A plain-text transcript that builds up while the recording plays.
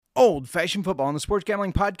Old Fashioned Football on the Sports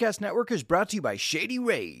Gambling Podcast Network is brought to you by Shady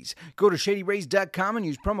Rays. Go to shadyrays.com and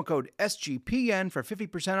use promo code SGPN for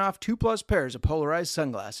 50% off 2+ pairs of polarized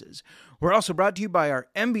sunglasses. We're also brought to you by our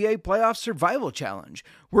NBA Playoff Survival Challenge.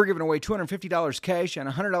 We're giving away $250 cash and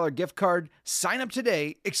a $100 gift card. Sign up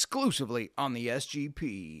today exclusively on the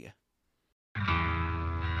SGP.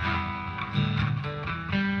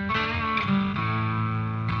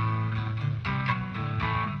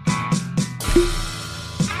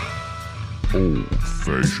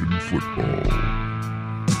 Old-fashioned football.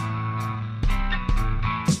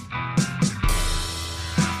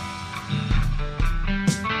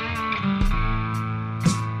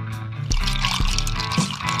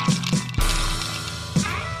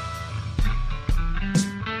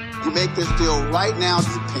 You make this deal right now,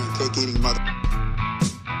 you pancake-eating mother.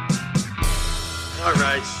 All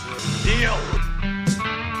right, deal.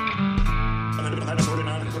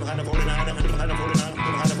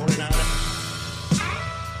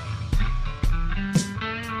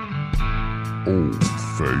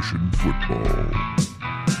 Old-fashioned football.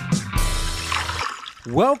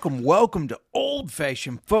 Welcome to Old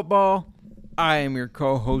Fashioned Football. I am your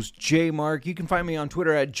co-host, J Mark. You can find me on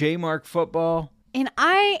Twitter at JMarkFootball. And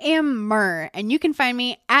I am Mur, and you can find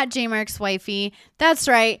me at JMarksWifey. That's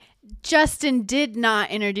right, Justin did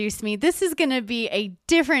not introduce me. This is going to be a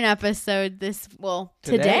different episode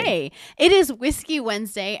today. It is Whiskey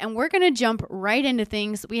Wednesday, and we're going to jump right into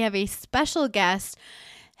things. We have a special guest,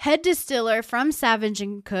 head distiller from Savage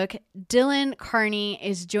 & Cooke, Dylan Carney,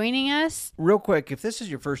 is joining us. Real quick, if this is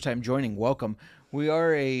your first time joining, welcome. We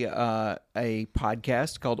are a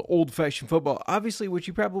podcast called Old Fashioned Football, obviously, which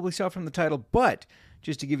you probably saw from the title, but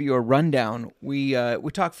just to give you a rundown, we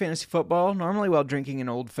talk fantasy football, normally while drinking an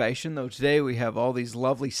old fashioned, though today we have all these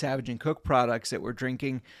lovely Savage & Cooke products that we're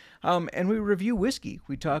drinking, and we review whiskey.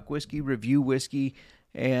 We talk whiskey, review whiskey,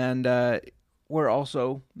 and we're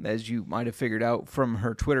also, as you might have figured out from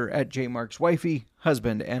her Twitter, at JMarksWifey,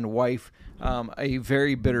 husband and wife, a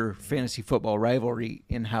very bitter fantasy football rivalry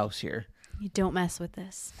in-house here. You don't mess with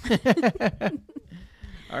this.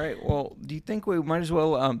 All right. Well, do you think we might as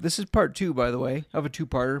well? This is part 2, by the way, of a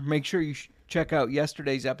two-parter. Make sure you check out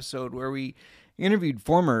yesterday's episode where we interviewed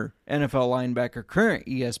former NFL linebacker, current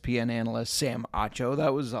ESPN analyst Sam Acho.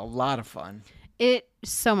 That was a lot of fun. It was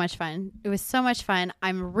so much fun.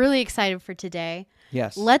 I'm really excited for today.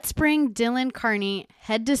 Yes. Let's bring Dylan Carney,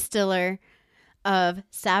 head distiller of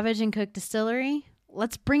Savage & Cooke Distillery.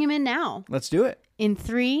 Let's bring him in now. Let's do it. In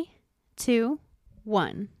 3, 2,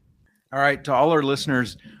 1. All right, to all our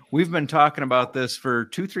listeners, we've been talking about this for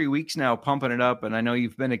 2-3 weeks now, pumping it up, and I know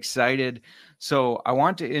you've been excited. So I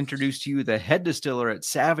want to introduce to you the head distiller at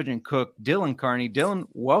Savage & Cooke, Dylan Carney. Dylan,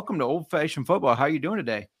 welcome to Old Fashioned Football. How are you doing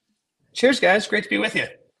today? Cheers, guys. Great to be with you.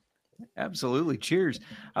 Absolutely. Cheers.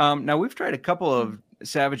 Now, we've tried a couple of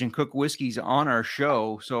Savage & Cooke whiskeys on our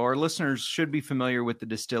show, so our listeners should be familiar with the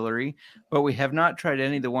distillery, but we have not tried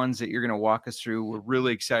any of the ones that you're going to walk us through. We're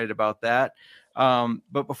really excited about that.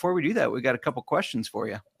 But before we do that, we got a couple questions for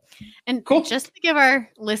you. And cool. Just to give our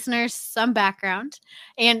listeners some background,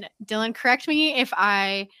 and Dylan, correct me if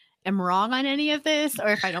I am wrong on any of this or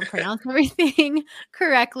if I don't pronounce everything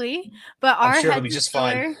correctly, but our I'm sure head it'll be just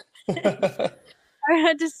fine. Our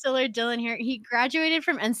head distiller, Dylan here, he graduated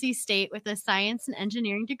from NC State with a science and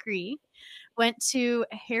engineering degree, went to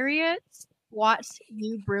Harriet Watt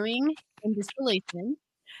U Brewing and Distillation,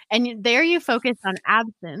 and there you focused on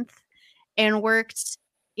absinthe and worked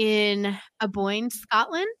in Aboyne,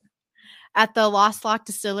 Scotland at the Lost Loch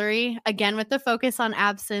Distillery, again with the focus on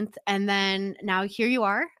absinthe, and then now here you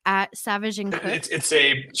are at Savage & Cooke. It's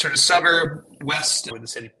a sort of suburb west of the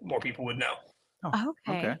city, more people would know. Oh,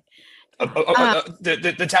 okay.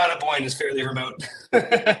 The town of Aboyne is fairly remote.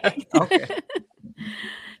 Okay.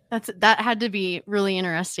 That had to be really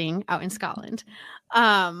interesting out in Scotland.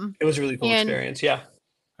 It was a really cool experience. Yeah,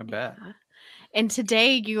 I bet. And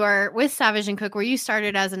today you are with Savage & Cooke, where you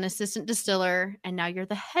started as an assistant distiller, and now you're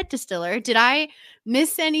the head distiller. Did I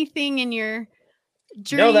miss anything in your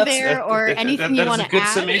journey anything you want to add? That's a good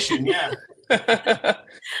summation. Yeah.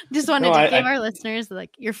 Just wanted to give our listeners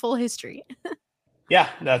your full history. Yeah,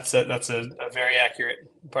 that's a very accurate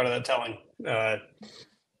part of that telling.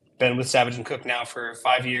 Been with Savage & Cooke now for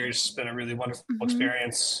 5 years. Been a really wonderful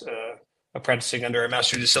experience. Apprenticing under a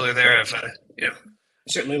master distiller there. I've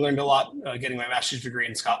certainly learned a lot getting my master's degree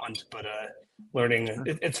in Scotland, but learning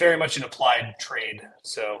it's very much an applied trade.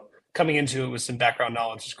 So coming into it with some background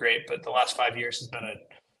knowledge is great, but the last 5 years has been a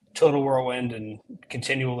total whirlwind and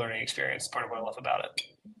continual learning experience. Part of what I love about it.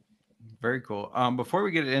 Very cool. Before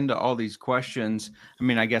we get into all these questions, I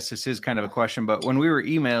mean, I guess this is kind of a question, but when we were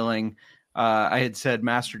emailing, I had said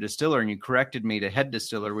master distiller and you corrected me to head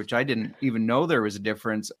distiller, which I didn't even know there was a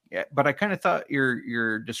difference. But I kind of thought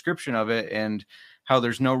your description of it and how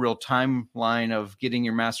there's no real timeline of getting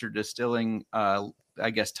your master distilling, I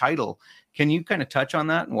guess, title. Can you kind of touch on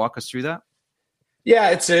that and walk us through that? Yeah,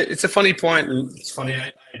 it's a funny point, and it's funny.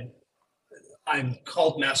 I'm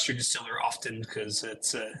called master distiller often because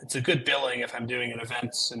it's a good billing if I'm doing an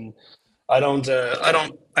event, and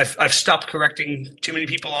I've stopped correcting too many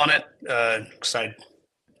people on it because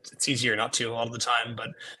it's easier not to a lot of the time. But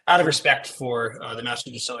out of respect for the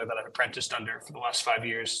master distiller that I've apprenticed under for the last 5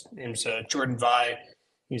 years, name's Jordan Vi.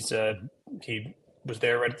 He was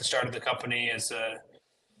there right at the start of the company as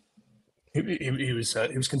he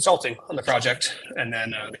was consulting on the project, and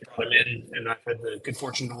then they brought him in, and I've had the good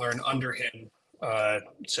fortune to learn under him.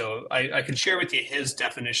 So I can share with you his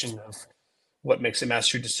definition of what makes a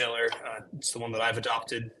master distiller. It's the one that I've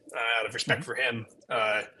adopted out of respect for him.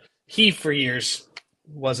 He, for years,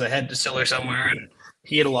 was a head distiller somewhere, and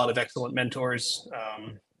he had a lot of excellent mentors.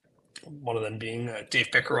 One of them being Dave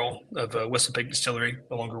Pickerel of Whistlepig Distillery,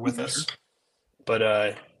 no longer with us.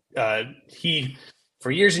 But he, for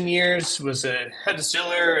years and years, was a head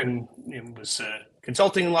distiller and was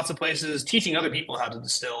consulting in lots of places, teaching other people how to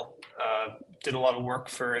distill. Did a lot of work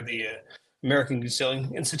for the American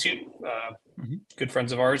Distilling Institute, good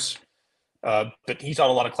friends of ours. But he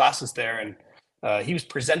taught a lot of classes there, and he was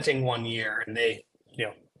presenting one year, and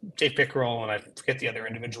Dave Pickerel, and I forget the other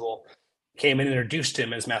individual, came and introduced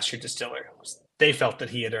him as master distiller. They felt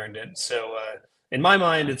that he had earned it. So in my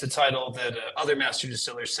mind, it's a title that other master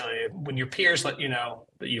distillers say, when your peers let you know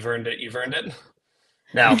that you've earned it, you've earned it.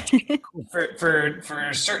 Now,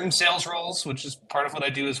 for certain sales roles, which is part of what I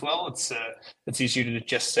do as well, it's easier to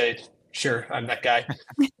just say, "Sure, I'm that guy."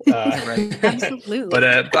 Right. Absolutely. But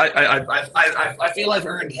I feel I've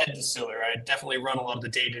earned head distiller. I definitely run a lot of the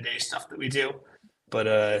day-to-day stuff that we do.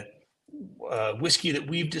 But whiskey that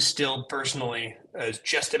we've distilled personally is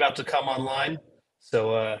just about to come online.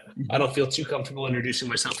 So I don't feel too comfortable introducing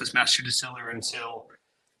myself as master distiller until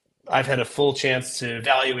I've had a full chance to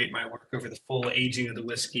evaluate my work over the full aging of the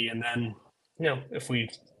whiskey. And then, if we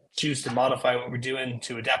choose to modify what we're doing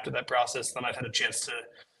to adapt to that process, then I've had a chance to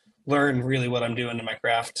learn really what I'm doing in my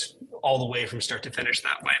craft all the way from start to finish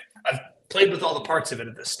that way. I've played with all the parts of it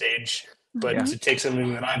at this stage, but to take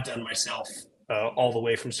something that I've done myself all the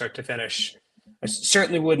way from start to finish, I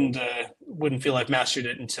certainly wouldn't feel I've mastered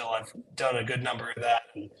it until I've done a good number of that.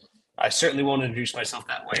 And I certainly won't introduce myself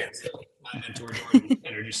that way until my mentor Jordan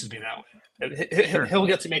introduces me that way. He'll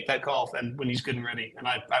get to make that call and when he's good and ready, and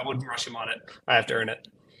I wouldn't rush him on it. I have to earn it.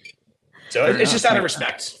 So it's just out of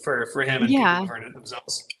respect for him and people who've earned it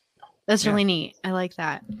themselves. That's really neat. I like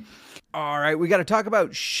that. All right, we got to talk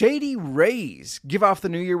about Shady Rays. Give off the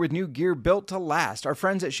new year with new gear built to last. Our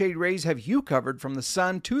friends at Shady Rays have you covered from the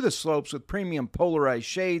sun to the slopes with premium polarized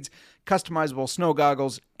shades, customizable snow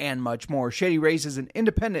goggles, and much more. Shady Rays is an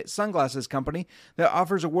independent sunglasses company that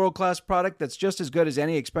offers a world-class product that's just as good as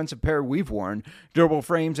any expensive pair we've worn. Durable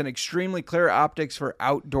frames and extremely clear optics for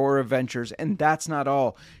outdoor adventures. And that's not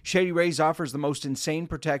all. Shady Rays offers the most insane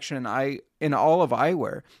protection in all of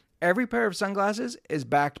eyewear. Every pair of sunglasses is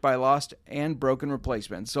backed by lost and broken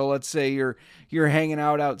replacements. So let's say you're hanging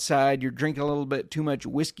out outside, you're drinking a little bit too much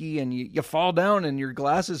whiskey, and you fall down and your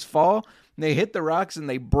glasses fall, and they hit the rocks and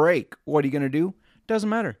they break. What are you going to do? Doesn't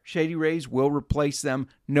matter. Shady Rays will replace them,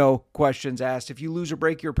 no questions asked. If you lose or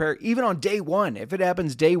break your pair, even on day one, if it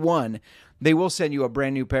happens day one, they will send you a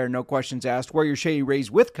brand new pair, no questions asked. Wear your Shady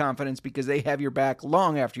Rays with confidence because they have your back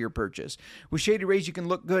long after your purchase. With Shady Rays, you can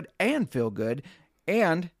look good and feel good,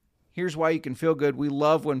 and here's why you can feel good. We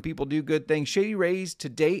love when people do good things. Shady Rays to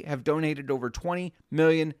date have donated over 20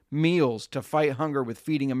 million meals to fight hunger with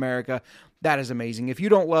Feeding America. That is amazing. If you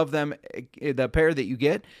don't love them, the pair that you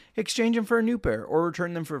get, exchange them for a new pair or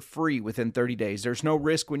return them for free within 30 days. There's no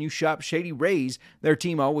risk when you shop Shady Rays. Their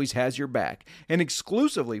team always has your back. And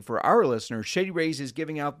exclusively for our listeners, Shady Rays is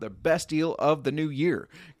giving out the best deal of the new year.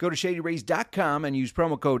 Go to ShadyRays.com and use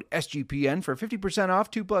promo code SGPN for 50% off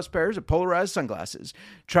 2+ pairs of polarized sunglasses.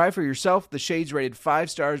 Try for yourself. The shades rated 5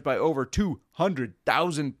 stars by over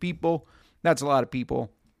 200,000 people. That's a lot of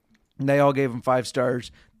people. They all gave them 5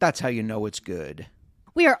 stars. That's how you know it's good.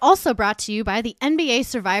 We are also brought to you by the NBA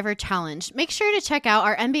Survivor Challenge. Make sure to check out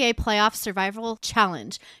our NBA Playoff Survival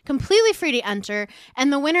Challenge. Completely free to enter,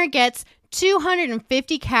 and the winner gets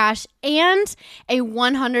 $250 cash and a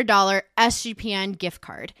 $100 SGPN gift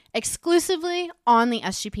card, exclusively on the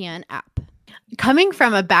SGPN app. Coming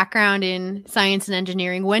from a background in science and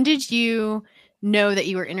engineering, when did you know that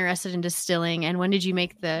you were interested in distilling, and when did you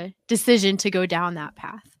make the decision to go down that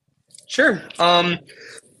path? Sure.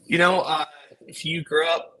 If you grew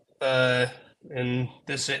up in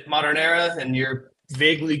this modern era and you're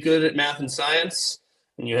vaguely good at math and science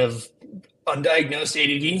and you have undiagnosed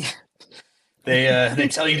ADD, they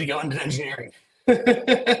tell you to go into engineering.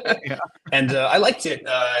 Yeah. And I liked it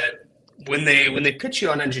when they pitch you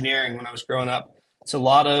on engineering. When I was growing up, it's a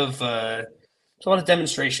lot of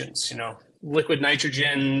demonstrations. Liquid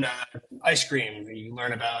nitrogen ice cream. You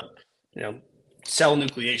learn about cell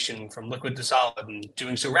nucleation from liquid to solid, and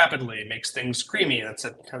doing so rapidly makes things creamy. That's a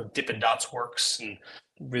kind of Dippin' Dots works, and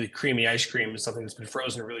really creamy ice cream is something that's been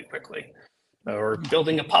frozen really quickly. Or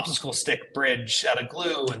building a popsicle stick bridge out of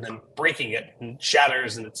glue and then breaking it and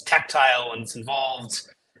shatters, and it's tactile and it's involved.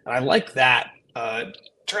 And I like that.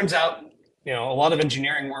 Turns out, a lot of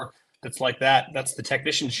engineering work that's like that, that's the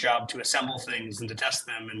technician's job, to assemble things and to test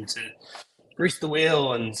them and to grease the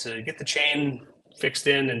wheel and to get the chain fixed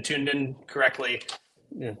in and tuned in correctly.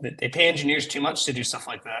 They pay engineers too much to do stuff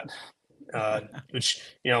like that, which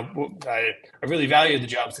I really value the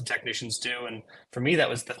jobs that technicians do. And for me, that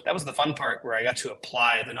was the fun part, where I got to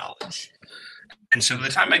apply the knowledge. And so by the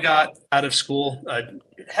time I got out of school, I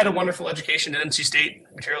had a wonderful education at NC State.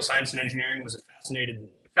 Material science and engineering was a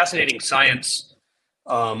fascinating science.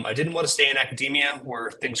 I didn't want to stay in academia,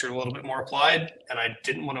 where things are a little bit more applied, and I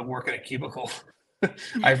didn't want to work in a cubicle.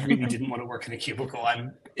 I really didn't want to work in a cubicle.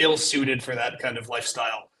 I'm ill-suited for that kind of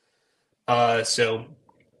lifestyle. So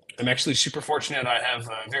I'm actually super fortunate. I have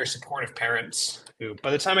very supportive parents who,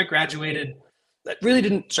 by the time I graduated, I really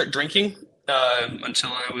didn't start drinking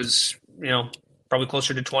until I was, probably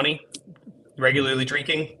closer to 20, regularly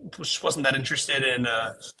drinking. Just wasn't that interested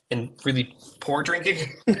in really poor drinking.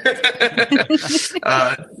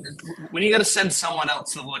 When you got to send someone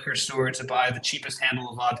else to the liquor store to buy the cheapest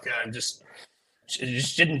handle of vodka, it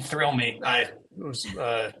just didn't thrill me. I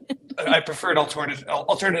preferred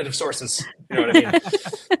alternative sources, you know what I mean,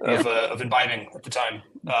 of imbibing at the time.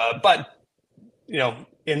 But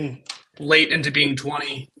into being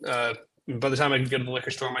 20, by the time I could go to the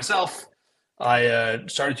liquor store myself, I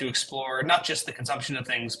started to explore not just the consumption of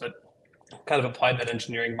things, but kind of applied that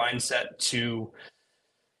engineering mindset to,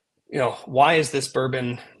 why is this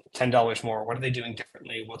bourbon $10 more? What are they doing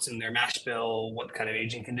differently? What's in their mash bill? What kind of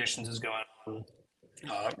aging conditions is going on?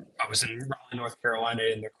 I was in Raleigh, North Carolina,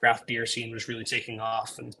 and the craft beer scene was really taking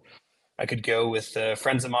off. And I could go with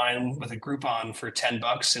friends of mine with a Groupon for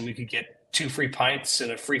 $10, and we could get 2 free pints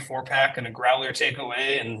and a free 4-pack and a growler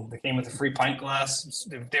takeaway, and they came with a free pint glass.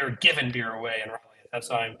 They were giving beer away in Raleigh at that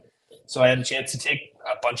time. So I had a chance to take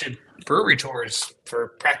a bunch of brewery tours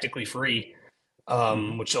for practically free,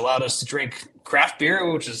 which allowed us to drink craft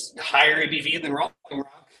beer, which is higher ABV than Rolling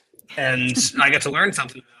Rock. And I got to learn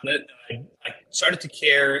something about it. I started to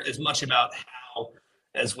care as much about how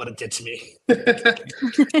as what it did to me.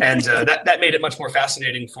 And that made it much more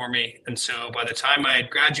fascinating for me. And so by the time I had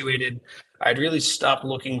graduated, I'd really stopped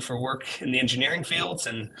looking for work in the engineering fields.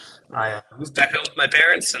 And I moved back home with my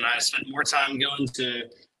parents, and I spent more time going to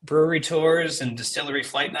brewery tours and distillery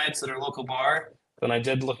flight nights at our local bar than I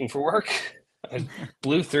did looking for work. I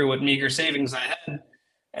blew through what meager savings I had.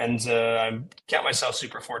 And I count myself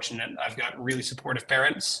super fortunate. I've got really supportive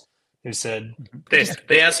parents who said,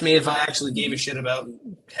 they asked me if I actually gave a shit about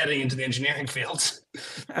heading into the engineering field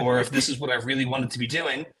or if this is what I really wanted to be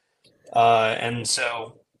doing. And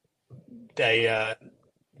so they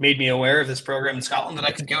made me aware of this program in Scotland that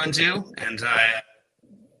I could go into. And I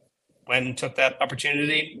went and took that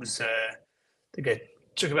opportunity. It was, I think it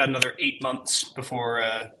took about another 8 months before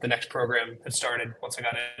the next program had started once I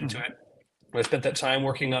got into it. I spent that time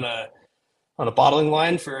working on a bottling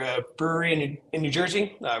line for a brewery in New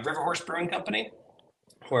Jersey, River Horse Brewing Company,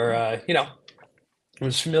 where I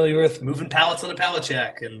was familiar with moving pallets on a pallet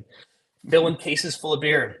jack and filling cases full of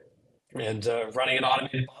beer and running an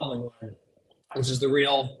automated bottling line, which is the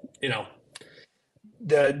real,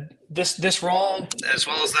 this role as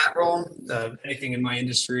well as that role. Anything in my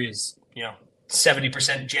industry is 70%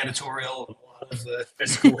 janitorial, and a lot of the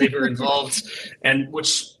physical labor involved, and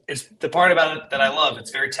which is the part about it that I love.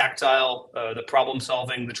 It's very tactile. The problem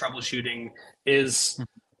solving, the troubleshooting is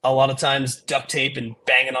a lot of times duct tape and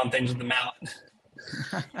banging on things with the mallet,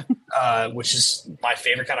 which is my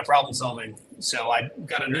favorite kind of problem solving. So I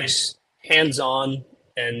got a nice hands-on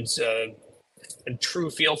and true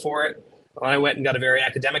feel for it. I went and got a very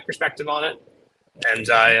academic perspective on it. And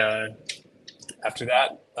I, after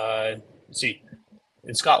that,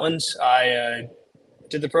 in Scotland, I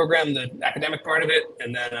did the program, the academic part of it,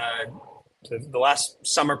 and then the last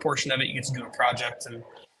summer portion of it, you get to do a project. And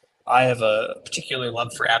I have a particular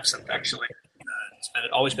love for absinthe, actually. It's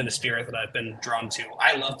always been a spirit that I've been drawn to.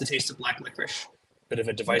 I love the taste of black licorice, bit of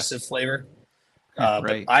a divisive flavor.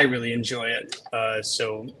 Right. But I really enjoy it.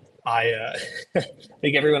 So I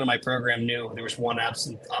think everyone in my program knew there was one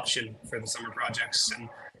absinthe option for the summer projects, and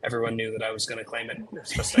everyone knew that I was going to claim it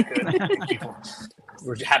as best I could. I think people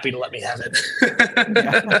were happy to let me have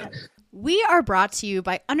it. We are brought to you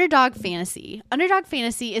by Underdog Fantasy. Underdog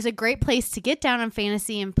Fantasy is a great place to get down on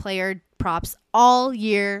fantasy and player props all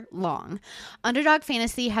year long. Underdog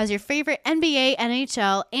Fantasy has your favorite NBA,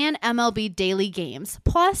 NHL, and MLB daily games.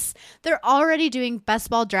 Plus, they're already doing best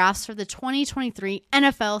ball drafts for the 2023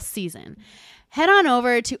 NFL season. Head on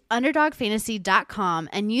over to UnderdogFantasy.com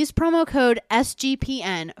and use promo code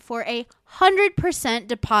SGPN for a 100%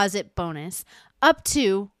 deposit bonus up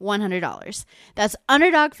to $100. That's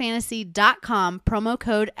UnderdogFantasy.com, promo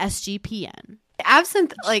code SGPN.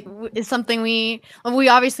 Absinthe is something we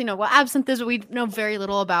obviously know what absinthe is, but we know very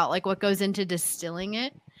little about what goes into distilling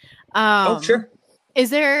it. Sure. Is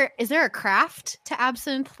there a craft to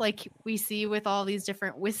absinthe like we see with all these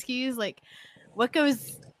different whiskeys? What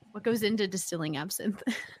goes into distilling absinthe?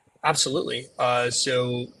 Absolutely.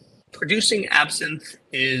 So producing absinthe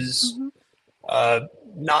is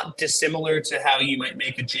not dissimilar to how you might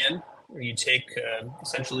make a gin, where you take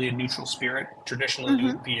essentially a neutral spirit. Traditionally, it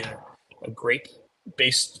would be a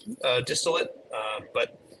grape-based distillate,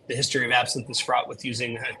 but the history of absinthe is fraught with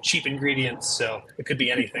using cheap ingredients, so it could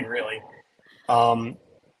be anything really.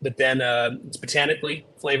 But then it's botanically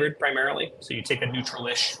flavored primarily, so you take a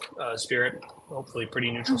neutral-ish spirit, hopefully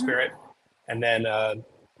pretty neutral spirit, and then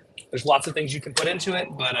there's lots of things you can put into it,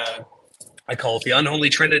 but I call it the unholy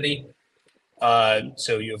trinity.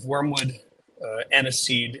 So you have wormwood,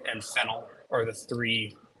 aniseed, and fennel are the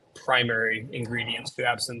three primary ingredients to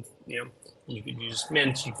absinthe. You could use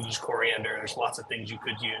mint, you could use coriander. There's lots of things you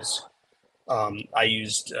could use. I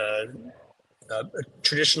used a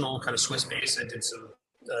traditional kind of Swiss base. I did some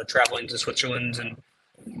traveling to Switzerland and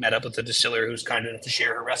met up with a distiller who's kind enough to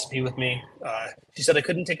share her recipe with me. She said I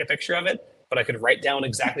couldn't take a picture of it, but I could write down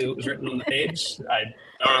exactly what was written on the page. I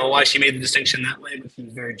don't know why she made the distinction that way, but she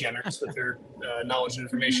was very generous with her knowledge and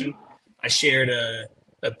information. I shared a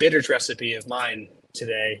bitters recipe of mine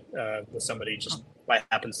today with somebody just by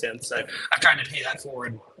happenstance. I've tried to pay that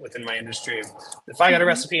forward within my industry. If I got a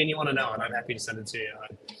recipe and you want to know it, I'm happy to send it to you.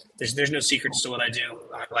 There's no secrets to what I do.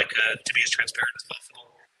 I like to be as transparent as possible.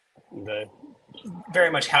 Very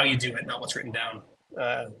much how you do it, not what's written down,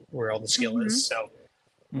 where all the skill is. So,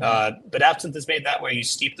 but absinthe is made that way. You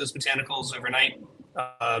steep those botanicals overnight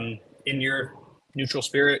in your neutral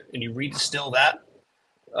spirit, and you redistill that,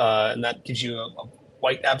 and that gives you a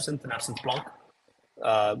white absinthe, an absinthe blanc,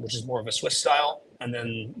 which is more of a Swiss style, and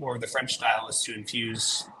then more of the French style is to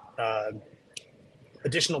infuse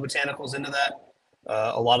additional botanicals into that.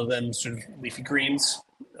 A lot of them sort of leafy greens.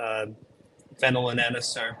 Fennel and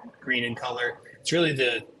anise are green in color. It's really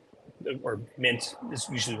or mint is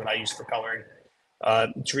usually what I use for coloring.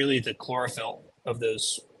 It's really the chlorophyll of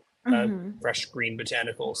those fresh green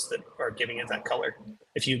botanicals that are giving it that color.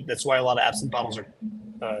 That's why a lot of absinthe bottles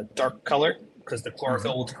are dark color, because the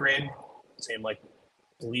chlorophyll will degrade. Same like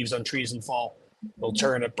the leaves on trees in fall. They'll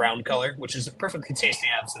turn a brown color, which is a perfectly tasty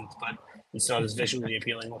absinthe, but it's not as visually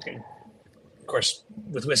appealing looking. Of course,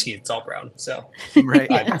 with whiskey, it's all brown, so right.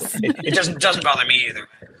 It doesn't bother me either.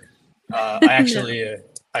 I actually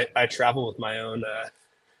I travel with my own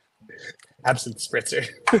absinthe spritzer.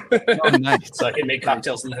 Oh, nice. So I can make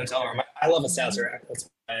cocktails in the hotel room. I love a Sazerac. That's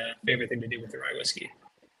my favorite thing to do with the rye whiskey.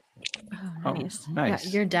 Oh, nice. Nice.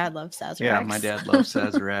 Yeah, your dad loves Sazeracs. Yeah, my dad loves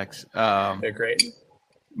Sazeracs. They're great.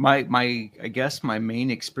 I guess my main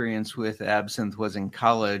experience with absinthe was in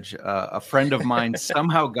college. A friend of mine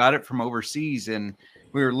somehow got it from overseas, and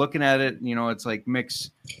we were looking at it. It's like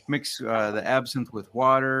mix the absinthe with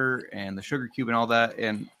water and the sugar cube and all that.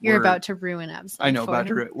 And you're about to ruin absinthe. I know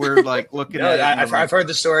we're like looking at it. I've heard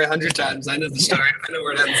the story 100 times. I know the story. I know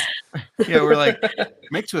where it ends. Yeah, we're like,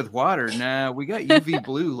 mix with water. Nah, we got UV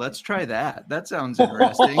blue. Let's try that. That sounds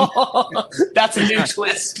interesting. That's a new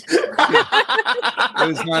twist. It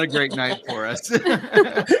was not a great night for us.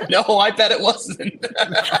 No, I bet it wasn't.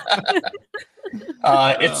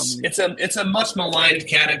 It's a much maligned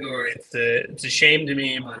category. It's a shame to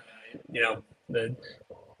me, but the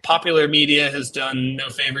popular media has done no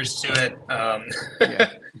favors to it.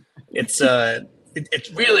 It's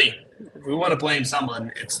really, if we want to blame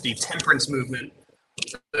someone, it's the temperance movement,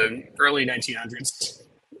 the early 1900s.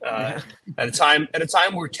 At a time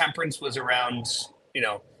where temperance was around,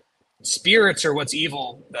 spirits are what's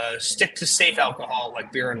evil. Stick to safe alcohol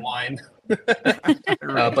like beer and wine. But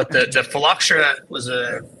the phylloxera was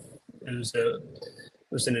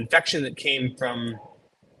an infection that came from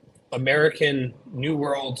American New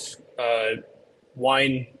World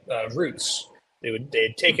wine roots They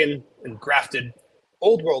had taken and grafted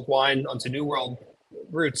old world wine onto new world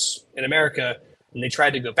roots in America, and they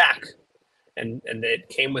tried to go back. And it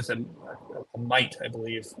came with a mite, I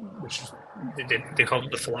believe, which they called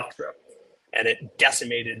it the phylloxera, and it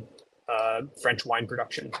decimated French wine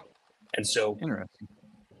production. And so Interesting.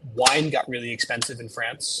 wine got really expensive in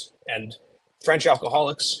France, and French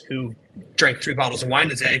alcoholics who drank 3 bottles of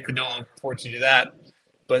wine a day could no longer afford to do that.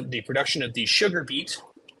 But the production of the sugar beet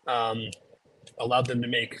allowed them to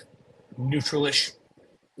make neutralish,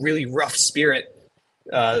 really rough spirit.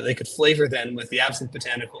 They could flavor then with the absinthe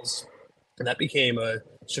botanicals, and that became a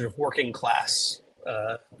sort of working class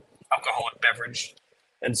alcoholic beverage.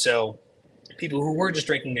 And so people who were just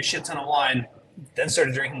drinking a shit ton of wine then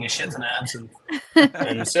started drinking a shit ton of absinthe.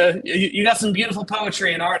 And so you got some beautiful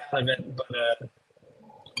poetry and art out of it, but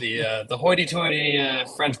the hoity-toity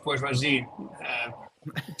French bourgeoisie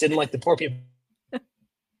didn't like the poor people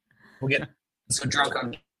get so drunk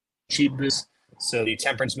on cheap booze. So the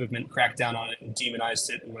temperance movement cracked down on it and demonized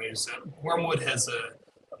it in ways. Wormwood has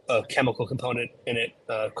a chemical component in it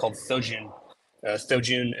called thojune.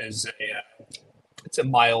 Thojune is it's a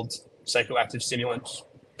mild psychoactive stimulant,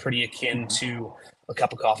 pretty akin to a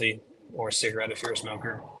cup of coffee or a cigarette if you're a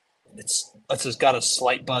smoker. It's got a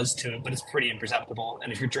slight buzz to it, but it's pretty imperceptible.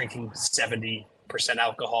 And if you're drinking 70%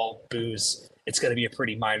 alcohol booze, it's going to be a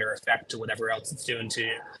pretty minor effect to whatever else it's doing to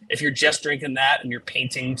you. If you're just drinking that and you're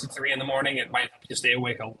painting to 3 a.m, it might help you stay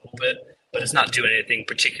awake a little bit, but it's not doing anything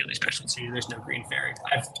particularly special to you. There's no green fairy.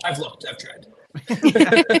 I've looked, I've tried.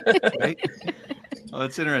 Right? Well,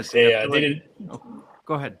 that's interesting.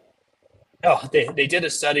 Go ahead. They did a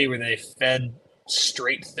study where they fed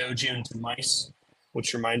straight thojune to mice,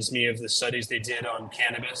 which reminds me of the studies they did on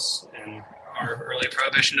cannabis and our early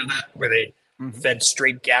prohibition of that, where they fed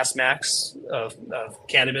straight gas max of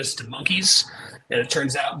cannabis to monkeys. And it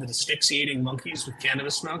turns out that asphyxiating monkeys with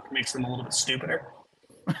cannabis smoke makes them a little bit stupider.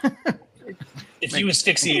 If you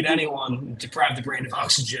asphyxiate anyone, deprive the brain of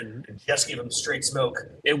oxygen, and just give them straight smoke,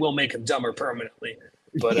 it will make them dumber permanently.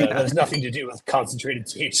 But that has nothing to do with concentrated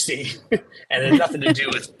THC. And it has nothing to do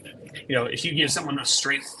with, if you give someone a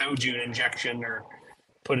straight thojune injection or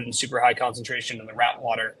put it in super high concentration in the rat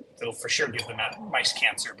water, it'll for sure give them mice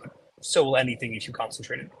cancer. But so will anything if you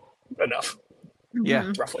concentrate it enough.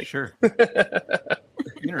 Yeah, roughly. Sure.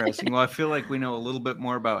 Interesting. Well, I feel like we know a little bit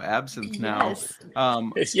more about absinthe now.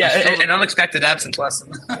 Yes. An unexpected absinthe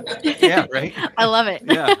lesson. Yeah, right? I love it.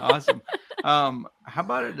 Yeah, awesome. How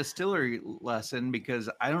about a distillery lesson? Because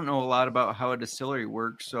I don't know a lot about how a distillery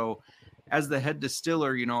works. So as the head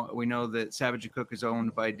distiller, we know that Savage and Cooke is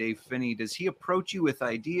owned by Dave Finney. Does he approach you with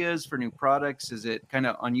ideas for new products? Is it kind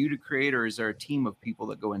of on you to create, or is there a team of people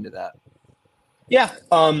that go into that? Yeah.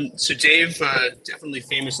 So Dave, definitely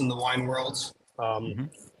famous in the wine world.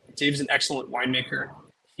 Dave's an excellent winemaker.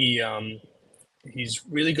 He's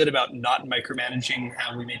really good about not micromanaging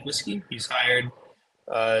how we make whiskey. He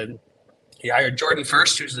hired Jordan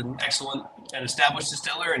first, who's an excellent and established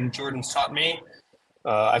distiller, and Jordan's taught me.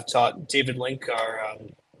 I've taught David Link, our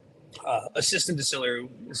assistant distiller,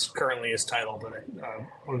 is currently his title, but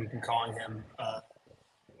what have we been calling him?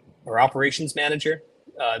 Our operations manager.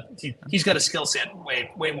 He's got a skill set way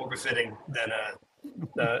more befitting than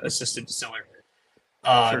a assistant distiller.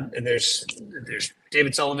 Sure. And there's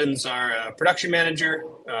David Sullivan's our production manager,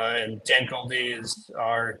 and Dan Goldie is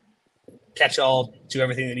our catch-all, do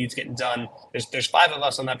everything that needs getting done. There's 5 of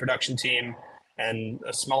us on that production team and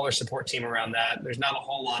a smaller support team around that. There's not a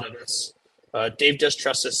whole lot of us. Dave does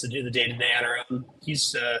trust us to do the day-to-day on our own.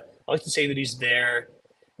 I like to say that he's there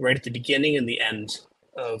right at the beginning and the end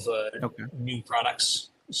of new products.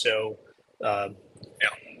 So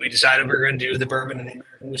we decided we were going to do the bourbon and the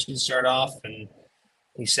American whiskey to start off, and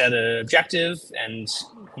he set an objective, and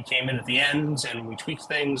he came in at the end, and we tweaked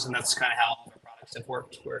things, and that's kind of how our products have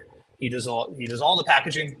worked. Where he does all the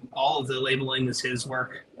packaging, all of the labeling is his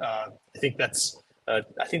work. I think that's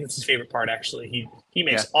his favorite part. Actually, he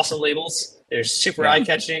makes awesome labels. They're super eye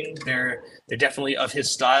catching. They're definitely of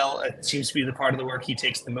his style. It seems to be the part of the work he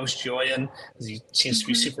takes the most joy in, because he seems to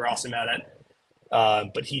be super awesome at it.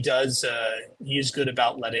 But he is good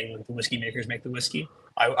about letting the whiskey makers make the whiskey.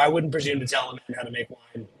 I wouldn't presume to tell him how to make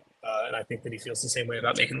wine, and I think that he feels the same way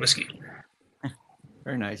about making whiskey.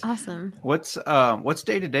 Very nice. Awesome. What's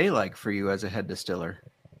day to day like for you as a head distiller?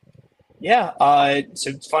 Yeah,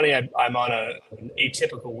 so it's funny. I'm on an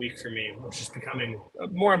atypical week for me, which is becoming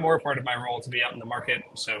more and more part of my role to be out in the market.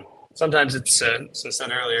 So sometimes it's, as I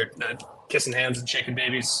said earlier, kissing hands and shaking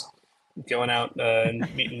babies, going out and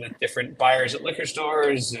meeting with different buyers at liquor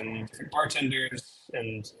stores and different bartenders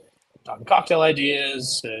and talking cocktail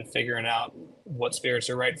ideas, figuring out what spirits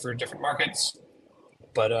are right for different markets.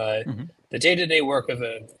 But the day-to-day work of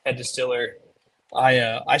a head distiller,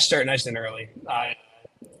 I start nice and early.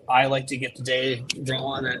 I like to get the day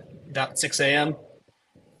rolling at about 6 a.m.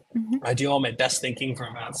 I do all my best thinking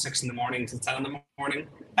from about 6 in the morning to 10 in the morning.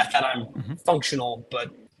 At that, I'm functional,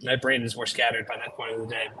 but my brain is more scattered by that point of the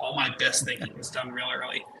day. All my best thinking is done real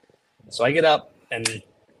early. So I get up and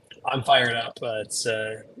I'm fired up.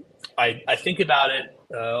 I think about it.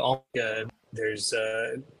 There's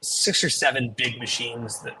 6 or 7 big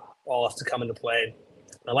machines that all have to come into play.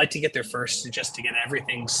 I like to get there first just to get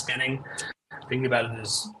everything spinning. Think about it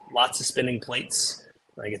as lots of spinning plates.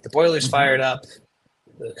 I get the boilers fired up.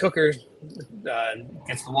 The cooker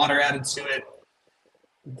gets the water added to it.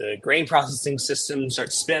 The grain processing system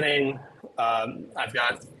starts spinning. I've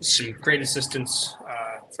got some great assistance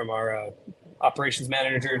from our operations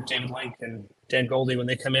manager, David Link, and Dan Goldie when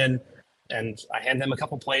they come in. And I hand them a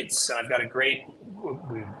couple plates. And I've got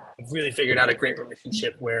we've really figured out a great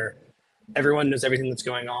relationship where everyone knows everything that's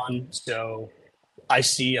going on. So I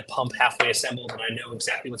see a pump halfway assembled and I know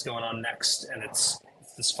exactly what's going on next. And it's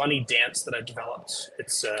this funny dance that I've developed.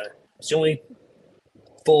 It's the only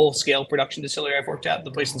full-scale production distillery I've worked at.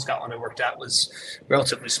 The place in Scotland I worked at was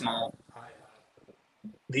relatively small.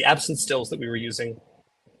 The absinthe stills that we were using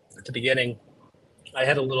at the beginning, I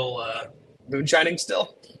had a little moonshining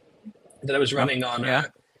still that I was running on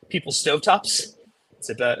people's stovetops.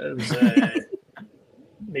 It was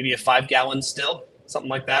maybe a 5-gallon still, something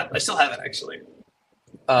like that. I still have it actually.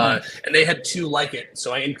 And they had 2 like it,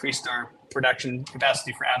 so I increased our production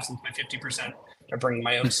capacity for absinthe by 50% by bringing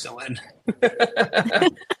my own still in.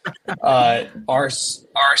 Our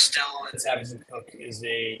still at Savage and Cooke is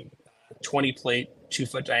a 20-plate,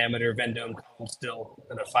 2-foot diameter Vendome column still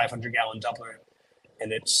and a 500-gallon doubler,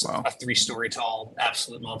 and it's a 3-story tall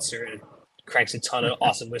absolute monster. It cranks a ton of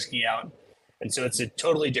awesome whiskey out, and so it's a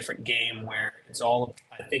totally different game where it's all.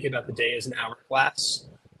 I think about the day as an hourglass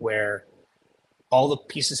where all the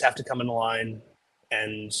pieces have to come in line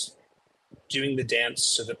and doing the dance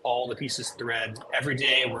so that all the pieces thread. Every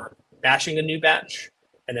day we're batching a new batch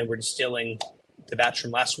and then we're distilling the batch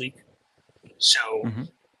from last week. So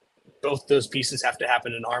both those pieces have to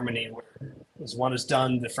happen in harmony where as one is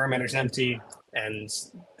done, the fermenter's empty and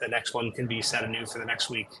the next one can be set anew for the next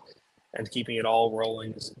week, and keeping it all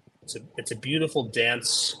rolling. It's a beautiful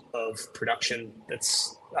dance of production.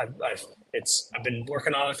 I've been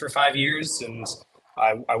working on it for 5 years, and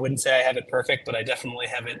I wouldn't say I have it perfect, but I definitely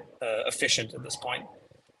have it efficient at this point.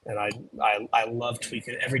 And I love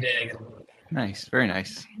tweaking it every day. I get a little bit better. Nice, very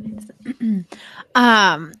nice.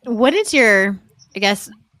 What is your, I guess,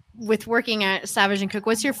 with working at Savage and Cooke,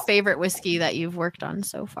 what's your favorite whiskey that you've worked on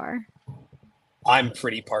so far? I'm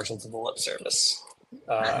pretty partial to the lip service.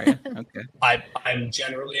 Okay. I'm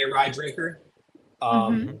generally a rye drinker.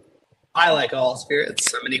 I like all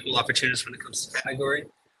spirits. I'm an equal opportunist when it comes to category.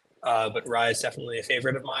 But rye is definitely a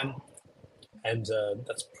favorite of mine. And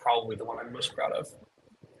that's probably the one I'm most proud of.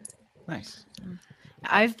 Nice.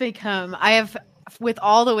 With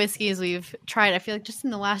all the whiskeys we've tried, I feel like just in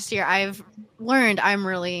the last year, I've learned I'm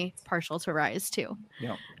really partial to rye too.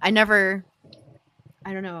 Yeah.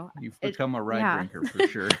 I don't know. You've become a rye drinker for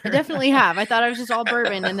sure. I definitely have. I thought I was just all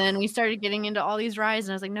bourbon, and then we started getting into all these ryes,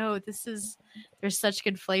 and I was like, no, there's such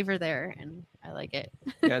good flavor there, and I like it.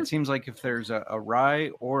 Yeah, it seems like if there's a rye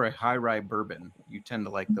or a high rye bourbon, you tend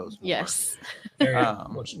to like those more. Yes.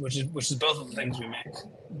 Which is both of the things we make.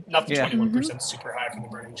 Not the 21% super high for the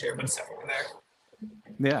burning chair, but it's definitely there.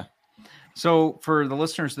 Yeah. So for the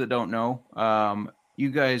listeners that don't know, you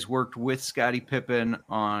guys worked with Scottie Pippen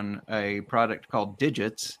on a product called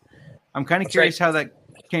Digits. I'm kind of curious how that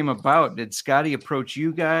came about. Did Scottie approach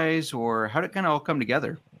you guys, or how did it kind of all come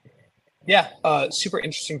together? Yeah, super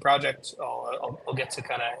interesting project. I'll get to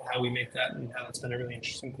kind of how we make that and how that's been a really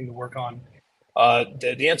interesting thing to work on.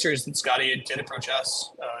 The answer is that Scottie did approach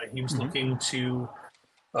us. He was looking to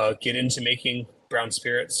get into making brown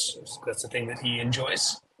spirits. That's the thing that he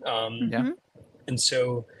enjoys. And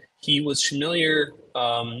so he was familiar.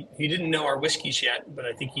 He didn't know our whiskeys yet, but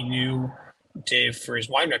I think he knew Dave for his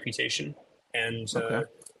wine reputation. And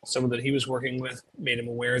someone that he was working with made him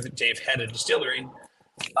aware that Dave had a distillery.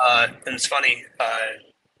 And it's funny,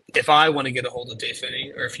 if I want to get a hold of Dave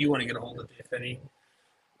Finney, or if you want to get a hold of Dave Finney,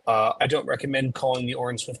 I don't recommend calling the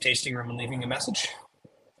Orange Swift tasting room and leaving a message.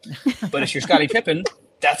 But if you're Scottie Pippen,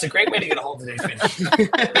 that's a great way to get a hold of Dave Finney.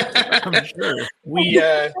 I'm sure.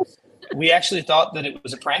 We actually thought that it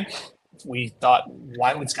was a prank. We thought,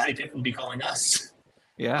 why would Scottie Pippen be calling us?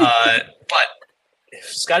 Yeah. But if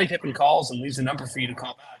Scottie Pippen calls and leaves a number for you to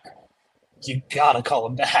call back, you gotta call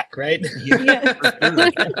him back, right? Yeah.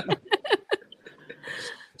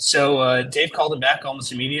 So Dave called him back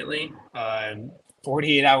almost immediately.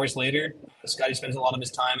 48 hours later, Scotty spends a lot of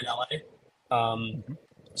his time in LA.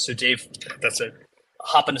 So Dave, that's a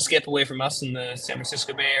hop and a skip away from us in the San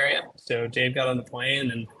Francisco Bay Area. So Dave got on the plane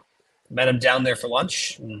and met him down there for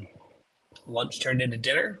lunch. And lunch turned into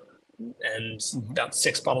dinner. And about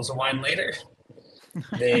 6 bottles of wine later,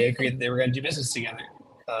 they agreed that they were going to do business together.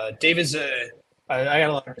 Dave is I got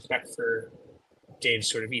a lot of respect for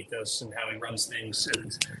Dave's sort of ethos and how he runs things.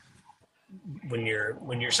 And when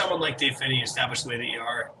you're someone like Dave Finney, established the way that you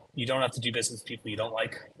are, you don't have to do business with people you don't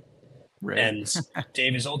like. Right. And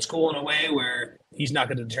Dave is old school in a way where he's not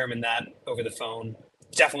going to determine that over the phone.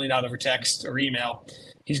 Definitely not over text or email.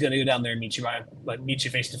 He's going to go down there and meet you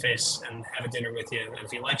face to face and have a dinner with you. And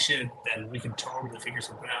if he likes you, then we can totally figure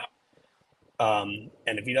something out.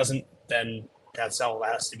 And if he doesn't, then that's how it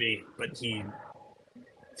has to be. But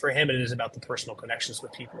for him, it is about the personal connections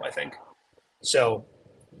with people, I think. So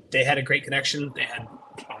they had a great connection. They had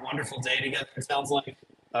a wonderful day together, it sounds like.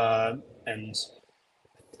 And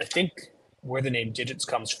I think where the name Digits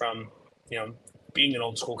comes from, being an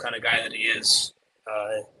old school kind of guy that he is,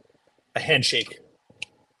 a handshake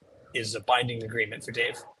is a binding agreement for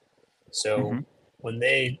Dave. So when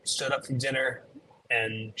they stood up from dinner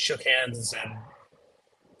and shook hands and said,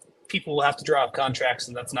 people will have to draw up contracts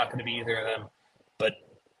and that's not going to be either of them, but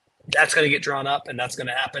that's going to get drawn up and that's going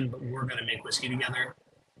to happen, but we're going to make whiskey together.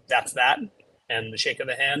 That's that. And the shake of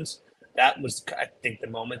the hand, that was, I think, the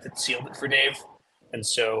moment that sealed it for Dave. And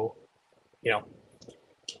so,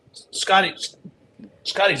 Scotty's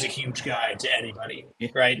a huge guy to anybody,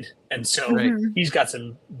 right? And so he's got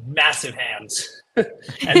some massive hands,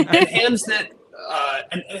 and hands that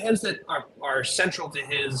are central to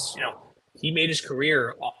his. He made his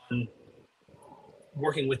career on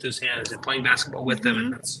working with those hands and playing basketball with them,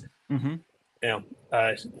 and that's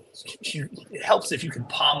it helps if you can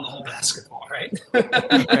palm the whole basketball, right?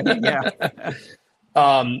 Yeah.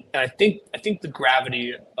 And I think the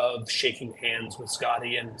gravity of shaking hands with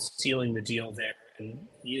Scotty and sealing the deal there, and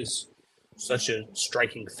he is such a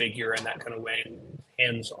striking figure in that kind of way. And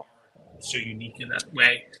hands are so unique in that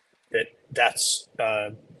way that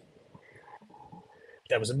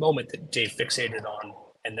was a moment that Dave fixated on,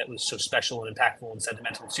 and that was so special and impactful and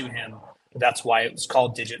sentimental to him. That's why it was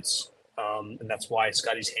called Digits, and that's why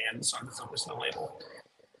Scotty's hands are the focus of the label.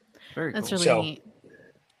 Very That's cool. really neat.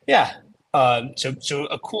 Yeah. So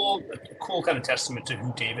a cool kind of testament to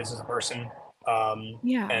who Dave is as a person.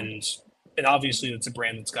 And obviously it's a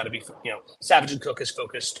brand that's got to be, Savage and Cooke is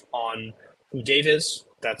focused on who Dave is.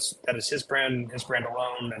 That is his brand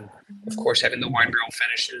alone. And of course, having the wine barrel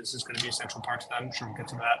finishes is going to be a central part to that. I'm sure we'll get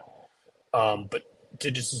to that. But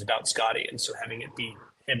Digits is about Scotty. And so having him be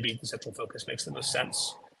the central focus makes the most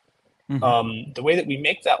sense. The way that we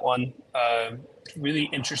make that one, really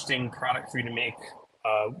interesting product for you to make.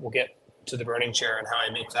 We'll get to the burning chair and how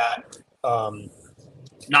I make that.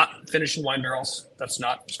 Not finished in wine barrels. That's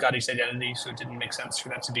not Scotty's identity, so it didn't make sense for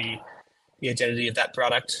that to be the identity of that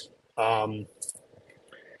product.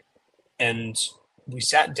 And we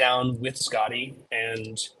sat down with Scotty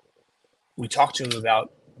and we talked to him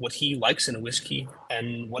about what he likes in a whiskey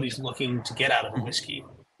and what he's looking to get out of a whiskey.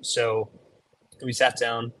 So we sat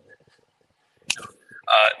down.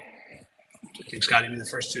 I think Scotty would be the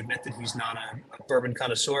first to admit that he's not a bourbon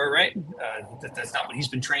connoisseur, right? That's not what he's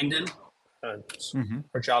been trained in.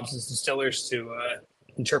 Our jobs as distillers to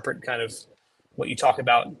interpret kind of what you talk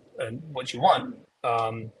about and what you want.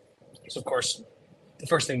 So, of course, the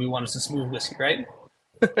first thing we want is a smooth whiskey, right?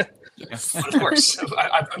 But of course,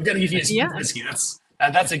 I'm going to give you a smooth whiskey.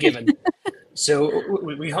 That's a given. So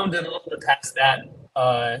we honed in a little bit past that,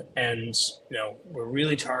 and we're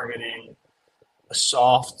really targeting a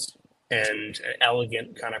soft and an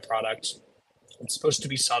elegant kind of product. It's supposed to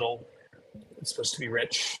be subtle. It's supposed to be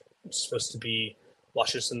rich. It's supposed to be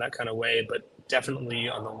luscious in that kind of way, but definitely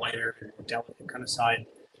on the lighter and delicate kind of side.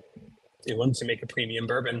 They wanted to make a premium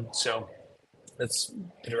bourbon, so that's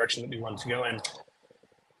the direction that we wanted to go in.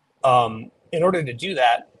 In order to do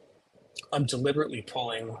that, I'm deliberately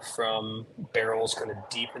pulling from barrels kind of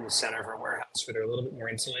deep in the center of our warehouse where they're a little bit more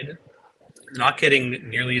insulated. Not getting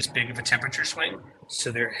nearly as big of a temperature swing,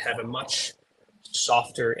 so they have a much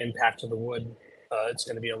softer impact of the wood. It's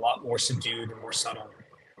going to be a lot more subdued and more subtle,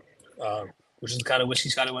 which is the kind of whiskey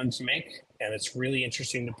Scotty wanted to make. And it's really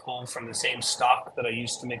interesting to pull from the same stock that I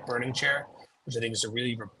used to make Burning Chair, which I think is a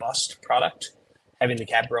really robust product. Having the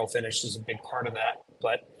cab barrel finish is a big part of that,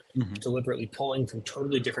 but deliberately pulling from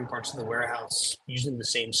totally different parts of the warehouse, using the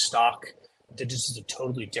same stock. This is a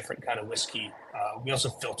totally different kind of whiskey. We also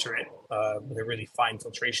filter it with a really fine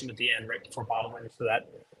filtration at the end right before bottling, so that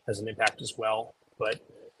has an impact as well. But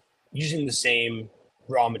using the same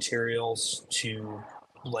raw materials to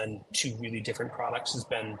blend two really different products has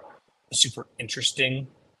been a super interesting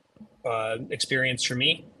experience for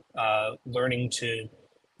me. Learning to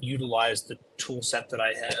utilize the tool set that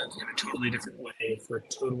I have in a totally different way for a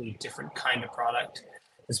totally different kind of product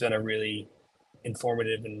has been a really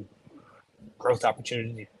informative and growth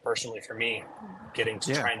opportunity personally for me, getting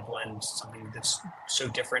to try and blend something that's so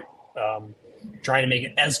different, trying to make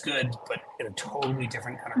it as good, but in a totally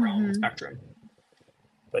different kind of realm and spectrum.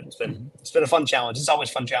 But it's been a fun challenge. It's always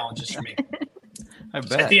fun challenges for me. I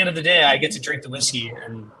bet. At the end of the day, I get to drink the whiskey,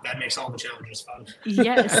 and that makes all the challenges fun.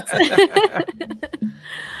 Yes.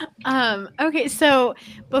 Okay, so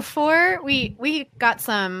before we got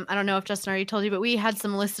some, I don't know if Justin already told you, but we had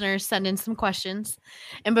some listeners send in some questions.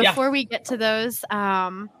 And before we get to those,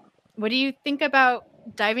 what do you think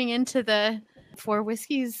about diving into the 4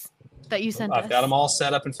 whiskeys that you sent us? I've got them all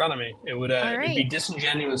set up in front of me. It would right. it'd be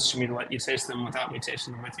disingenuous for me to let you taste them without me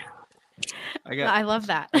tasting them with you. I love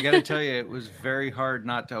that. I got to tell you, it was very hard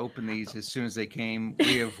not to open these as soon as they came.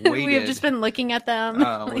 We have waited. We have just been looking at them.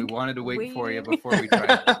 We wanted to wait for you before we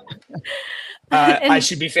tried. I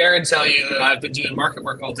should be fair and tell you that I've been doing market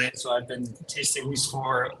work all day, so I've been tasting these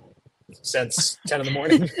 4 since 10 in the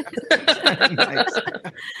morning. Nice.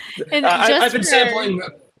 And I've been sampling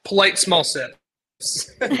polite small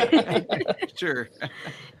sips. Sure.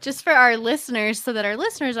 Just for our listeners, so that our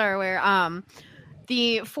listeners are aware,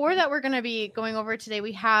 the 4 that we're going to be going over today,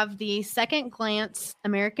 we have the Second Glance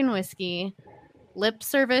American Whiskey, Lip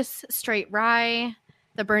Service Straight Rye,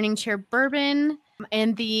 the Burning Chair Bourbon,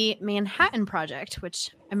 and the Manhattan Project, which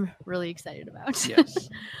I'm really excited about. Yes.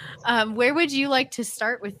 Where would you like to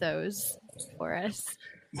start with those for us?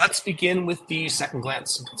 Let's begin with the Second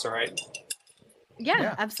Glance, if it's all right.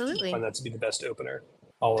 Yeah, absolutely. I find that to be the best opener.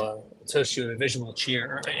 I'll toast you a visual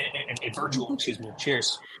cheer, a virtual,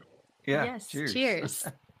 cheers. Yeah. Yes. Cheers. Cheers.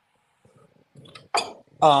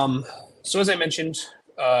 So as I mentioned,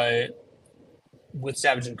 with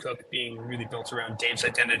Savage and Cooke being really built around Dave's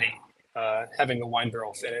identity, having a wine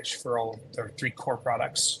barrel finish for all of their 3 core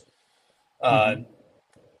products,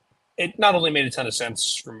 it not only made a ton of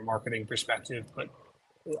sense from a marketing perspective, but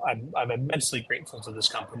I'm immensely grateful to this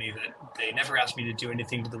company that they never asked me to do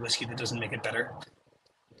anything to the whiskey that doesn't make it better.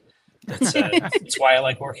 That's why I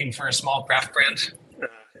like working for a small craft brand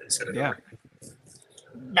instead of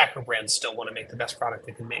macro brands. Still want to make the best product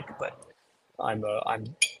they can make, but I'm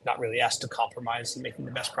not really asked to compromise in making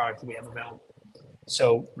the best product that we have available.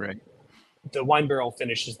 So the wine barrel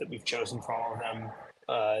finishes that we've chosen for all of them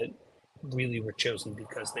really were chosen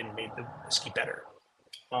because they made the whiskey better.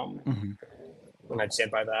 And I'd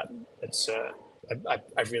stand by that. It's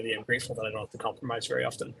I really am grateful that I don't have to compromise very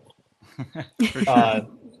often.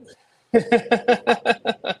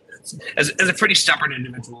 As a pretty stubborn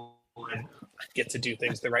individual, I get to do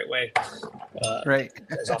things the right way,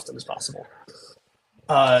 as often as possible.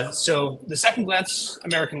 So the Second Glance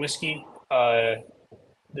American Whiskey,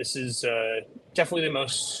 this is definitely the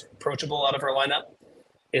most approachable out of our lineup.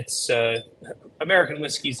 It's American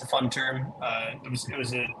whiskey is a fun term. It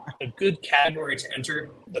was a good category to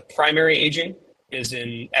enter. The primary aging is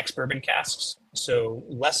in ex-bourbon casks, so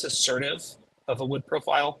less assertive of a wood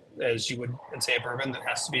profile as you would in, say, a bourbon that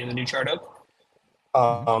has to be in the new charred oak.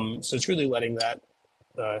 So it's really letting that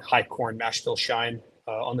high corn mash bill shine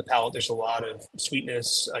on the palate. There's a lot of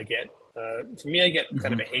sweetness. I get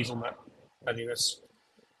kind of a hazelnut nuttiness.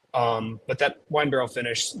 But that wine barrel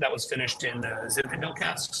finish, that was finished in Zinfandel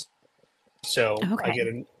casks. So I get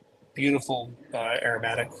a beautiful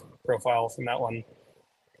aromatic profile from that one.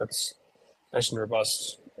 That's nice and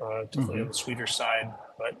robust, definitely on the sweeter side,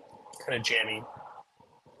 but kind of jammy.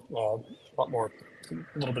 A lot more,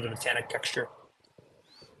 a little bit of a tannic texture.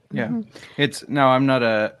 Yeah. I'm not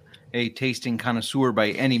a tasting connoisseur by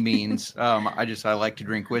any means. I like to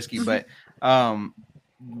drink whiskey, but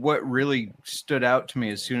what really stood out to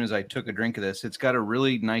me as soon as I took a drink of this, it's got a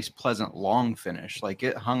really nice, pleasant, long finish. Like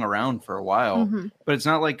it hung around for a while, but it's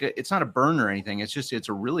not like it's not a burn or anything. It's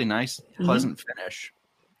a really nice, pleasant finish.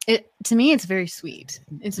 To me, it's very sweet.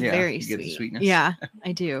 It's very you sweet. Get the sweetness. Yeah,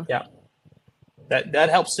 I do. Yeah, that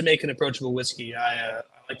helps to make an approachable whiskey. I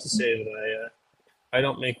like to say that I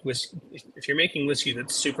don't make whiskey. If you're making whiskey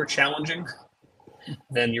that's super challenging,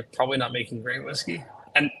 then you're probably not making great whiskey.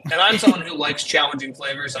 And I'm someone who likes challenging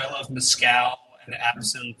flavors. I love mezcal and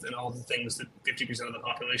absinthe and all the things that 50% of the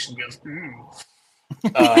population goes,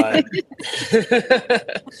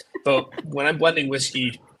 But when I'm blending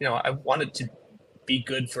whiskey, I want it to be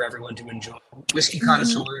good for everyone to enjoy. Whiskey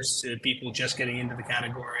connoisseurs to people just getting into the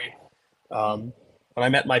category. When I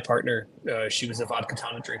met my partner, she was a vodka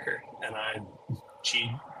tonic drinker, and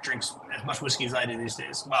she drinks as much whiskey as I do these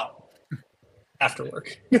days. Well, after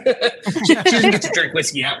work. She doesn't get to drink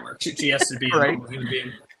whiskey at work. She has to be a normal human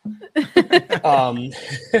being.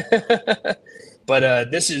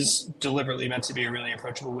 But this is deliberately meant to be a really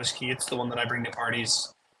approachable whiskey. It's the one that I bring to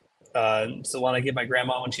parties. It's the one I give my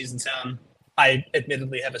grandma when she's in town. I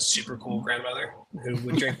admittedly have a super cool grandmother who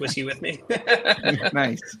would drink whiskey with me.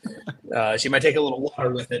 Nice. She might take a little water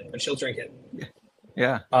with it, but she'll drink it.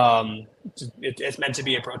 Yeah. It's meant to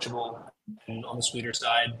be approachable and on the sweeter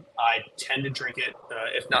side. I tend to drink it,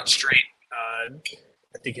 if not straight. I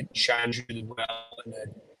think it shines really well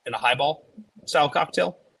in a highball style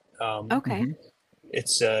cocktail. Okay.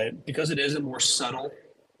 It's because it is a more subtle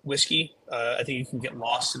whiskey. I think you can get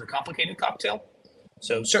lost in a complicated cocktail.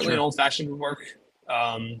 So certainly an old fashioned would work.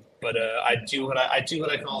 But I do what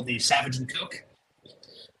I call the Savage and Cooke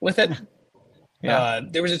with it. Yeah.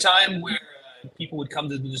 There was a time where people would come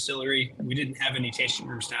to the distillery. We didn't have any tasting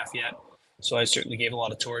room staff yet, so I certainly gave a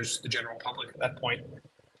lot of tours to the general public at that point.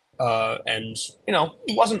 And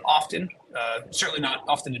it wasn't often, certainly not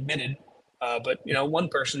often admitted. But one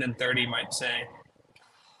person in 30 might say,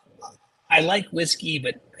 "I like whiskey,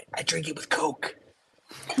 but I drink it with Coke."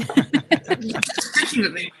 Thinking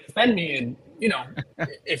that they might offend me, and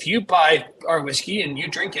if you buy our whiskey and you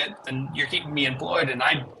drink it, then you're keeping me employed, and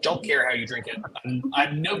I don't care how you drink it.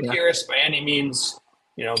 I'm no purist by any means.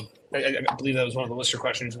 I believe that was one of the listener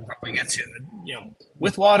questions we'll probably get to.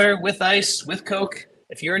 With water, with ice, with Coke,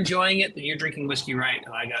 if you're enjoying it, then you're drinking whiskey right.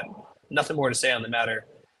 And I got nothing more to say on the matter.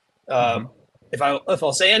 If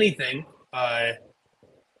I'll say anything,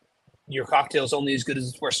 your cocktail is only as good as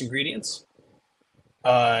its worst ingredients.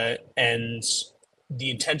 And the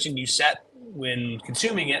intention you set when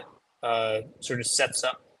consuming it sort of sets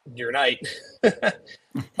up your night.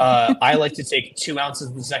 I like to take 2 ounces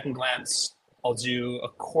of the second glance. I'll do a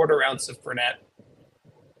 1/4 ounce of Fernet,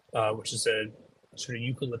 which is a sort of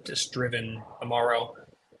eucalyptus-driven Amaro,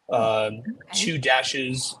 2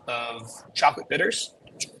 dashes of chocolate bitters,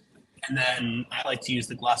 and then I like to use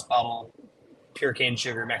the glass bottle pure cane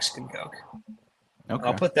sugar Mexican Coke. Okay.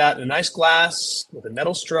 I'll put that in a nice glass with a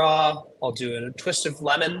metal straw. I'll do a twist of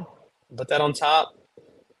lemon, put that on top,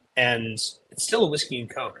 and it's still a whiskey and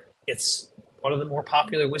Coke. It's one of the more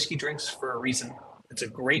popular whiskey drinks for a reason. It's a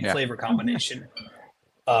great flavor combination,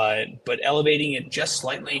 but elevating it just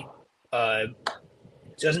slightly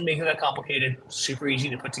doesn't make it that complicated. Super easy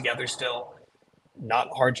to put together still. Not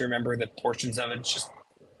hard to remember the portions of it. It's just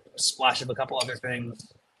a splash of a couple other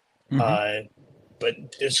things. But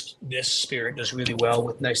this spirit does really well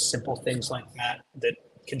with nice, simple things like that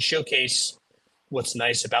can showcase what's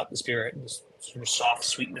nice about the spirit, this sort of soft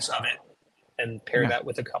sweetness of it, and pair that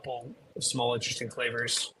with a couple of small, interesting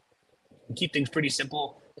flavors. And keep things pretty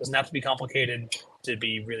simple. Doesn't have to be complicated to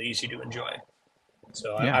be really easy to enjoy.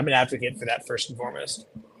 So I'm an advocate for that first and foremost.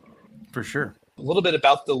 For sure. A little bit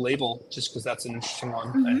about the label, just because that's an interesting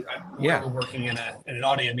one. We're working in an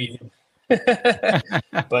audio medium.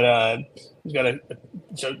 But we've got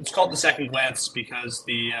so it's called The Second Glance because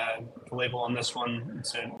the label on this one,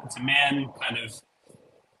 it's a man kind of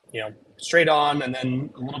straight on and then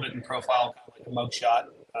a little bit in profile, kind of like a mugshot.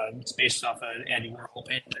 It's based off an Andy Warhol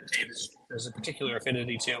painting that Dave there's a particular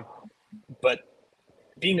affinity to. But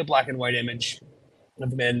being a black and white image of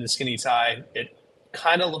the man in the skinny tie, it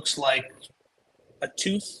kind of looks like a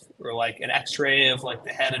tooth or like an X-ray of like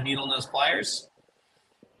the head of needle nose pliers.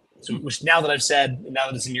 So, which now that I've said, now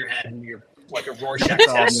that it's in your head and you're like a Rorschach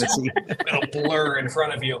test, it'll blur in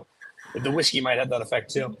front of you. The whiskey might have that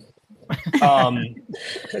effect too.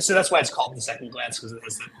 So that's why it's called The Second Glance, because it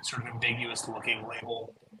has that sort of ambiguous looking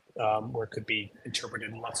label where it could be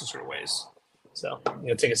interpreted in lots of sort of ways. So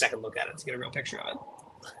take a second look at it to get a real picture of it.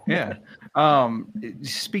 Yeah.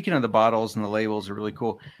 Speaking of the bottles and the labels are really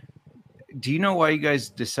cool. Do you know why you guys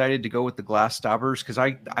decided to go with the glass stoppers? Because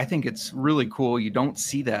I think it's really cool. You don't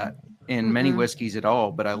see that in many whiskeys at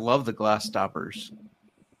all, but I love the glass stoppers.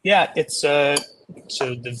 Yeah, it's so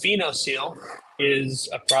the Vino seal is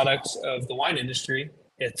a product of the wine industry.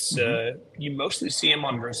 It's you mostly see them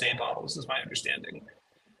on rosé bottles, is my understanding.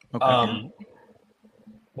 Okay.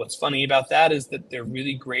 What's funny about that is that they're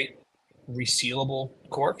really great resealable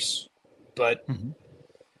corks, but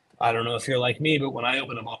I don't know if you're like me, but when I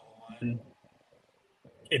open a bottle of wine,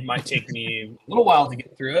 it might take me a little while to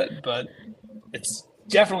get through it, but it's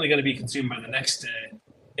definitely going to be consumed by the next day,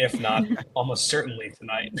 if not almost certainly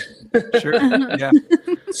tonight. Sure. Yeah.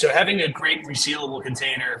 So having a great resealable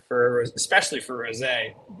container especially for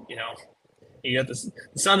rosé, you got the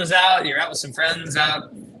sun is out, you're out with some friends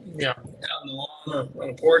out in the lawn on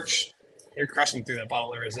a porch, you're crushing through that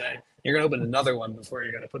bottle of rosé. You're going to open another one before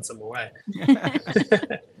you're going to put some away.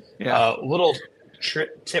 Little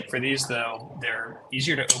tip for these, though, they're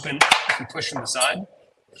easier to open if you push from the side.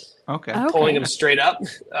 Okay. Pulling them straight up.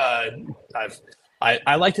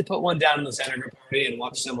 I like to put one down in the center of a party and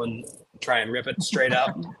watch someone try and rip it straight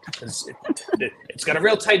up. It's got a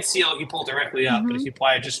real tight seal if you pull directly up, but if you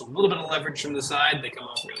apply just a little bit of leverage from the side, they come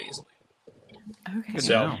off really easily. Okay.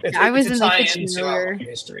 So I was in the kitchen into our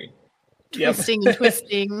history. Twisting and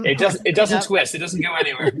twisting. It doesn't twist. It doesn't go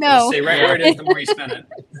anywhere. No. It'll stay right where it is the more you spin it.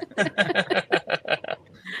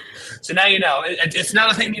 So now you know. It's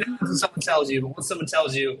not a thing you know until someone tells you, but once someone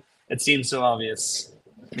tells you, it seems so obvious.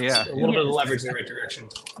 Yeah. A little bit of leverage in the right direction.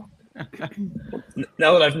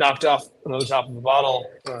 Now that I've knocked off the top of the bottle,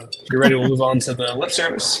 you're ready to move on to the lip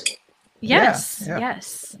service. Yes. Yeah.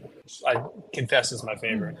 Yes. I confess is my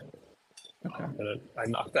favorite. Okay. I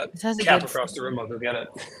knocked that This has a cap good- across the room. I'll go get it.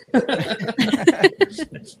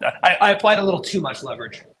 I applied a little too much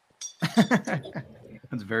leverage.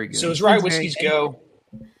 That's very good. So as rye whiskeys go,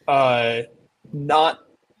 not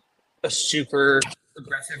a super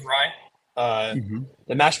aggressive rye.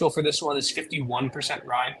 The mash bill for this one is 51%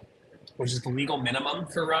 rye, which is the legal minimum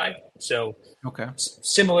for rye. So Okay.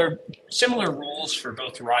 similar rules for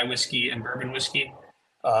both rye whiskey and bourbon whiskey.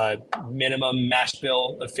 Minimum mash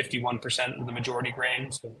bill of 51% of the majority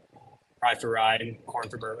grain, so rye for rye and corn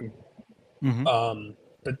for bourbon.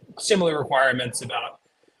 But similar requirements about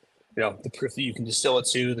the proof that you can distill it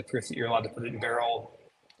to, the proof that you're allowed to put it in barrel,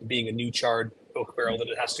 being a new charred oak barrel that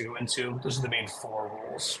it has to go into. Those are the main 4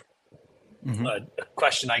 rules. A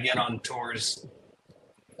question I get on tours: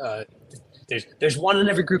 there's one in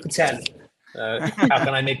every group of 10. How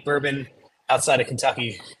can I make bourbon outside of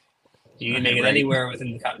Kentucky? You can make it anywhere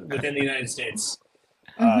within the United States.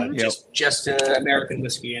 Just American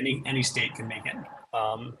whiskey. Any state can make it.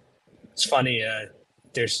 It's funny.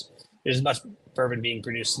 There's as much bourbon being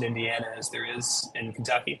produced in Indiana as there is in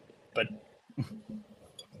Kentucky, but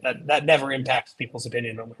that never impacts people's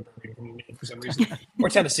opinion on where bourbon can be made for some reason. Or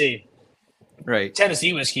Tennessee. Right.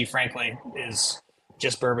 Tennessee whiskey, frankly, is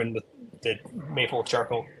just bourbon with the maple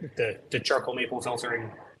charcoal, the charcoal maple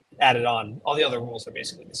filtering added on. All the other rules are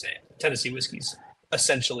basically the same. Tennessee whiskey's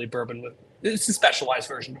essentially bourbon it's a specialized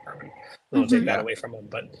version of bourbon. I don't take that away from them,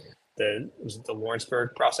 but the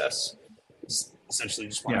Lawrenceburg process is essentially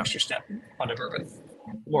just one extra step onto bourbon,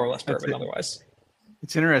 more or less bourbon otherwise.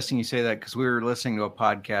 It's interesting you say that because we were listening to a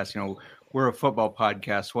podcast. We're a football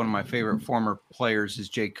podcast. One of my favorite former players is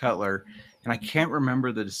Jay Cutler, and I can't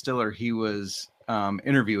remember the distiller he was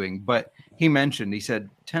interviewing, but he said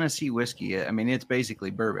Tennessee whiskey. I mean, it's basically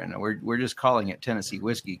bourbon. We're just calling it Tennessee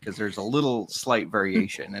whiskey because there's a little slight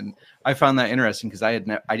variation, and I found that interesting because I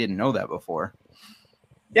didn't know that before.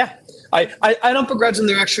 Yeah, I don't begrudge them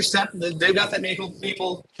their extra step. They've got that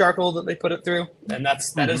maple charcoal that they put it through, and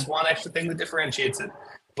that is one extra thing that differentiates it.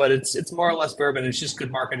 But it's more or less bourbon. It's just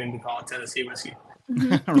good marketing to call it Tennessee whiskey.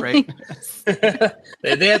 Right.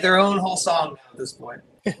 They have their own whole song now at this point.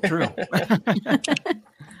 True.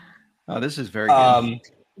 Oh, this is very good.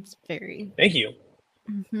 It's very. Thank you.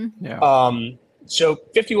 Yeah. So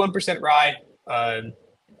 51% rye.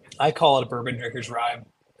 I call it a bourbon drinker's rye.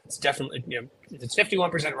 It's definitely, if it's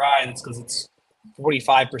 51% rye, it's because it's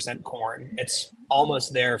 45% corn. It's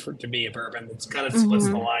almost there to be a bourbon. It's kind of splits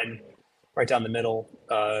the line right down the middle.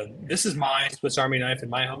 This is my Swiss Army knife in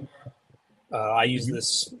my home. I use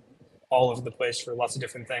this all over the place for lots of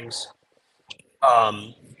different things.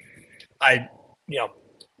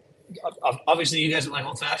 Obviously you guys like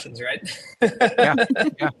old fashions, right? Yeah.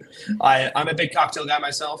 I'm a big cocktail guy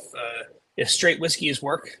myself. If straight whiskey is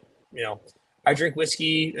work, I drink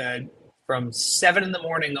whiskey from 7 a.m.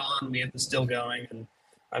 on. We have the still going, and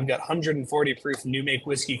I've got 140 proof new make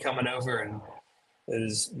whiskey coming over, and it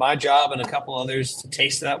is my job and a couple others to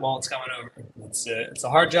taste that while it's coming over. It's a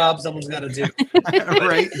hard job someone's got to do.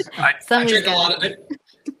 Right. I drink a lot of it.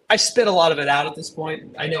 I spit a lot of it out at this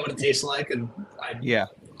point. I know what it tastes like, and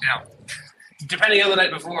depending on the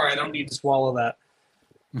night before, I don't need to swallow that.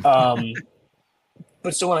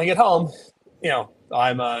 But so when I get home,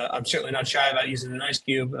 I'm certainly not shy about using an ice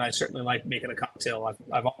cube, and I certainly like making a cocktail.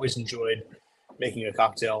 I've always enjoyed making a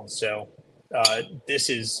cocktail, so this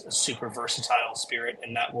is a super versatile spirit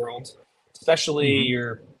in that world, especially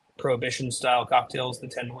your prohibition style cocktails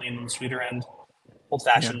that tend to lean on the sweeter end, old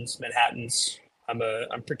fashions, Manhattans.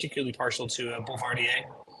 I'm particularly partial to a Boulevardier,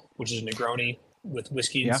 which is a Negroni with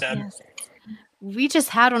whiskey instead. Yes. We just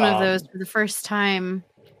had one of those for the first time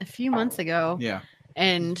a few months ago. Yeah.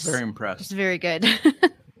 And very impressed. It's very good.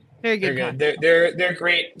 Very good. They're good. They're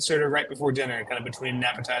great sort of right before dinner, kind of between an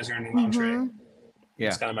appetizer and an entree. Yeah.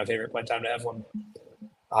 It's kind of my favorite time to have one.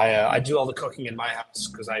 I do all the cooking in my house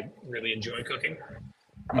because I really enjoy cooking.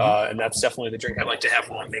 And that's definitely the drink I like to have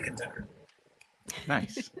while I'm making dinner.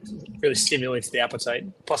 Nice. Really stimulates the appetite.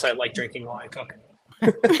 Plus, I like drinking while I cook.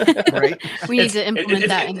 Right. We need to implement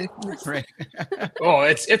that. Right. Oh,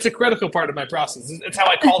 it's a critical part of my process. It's how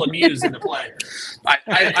I call the muse into play.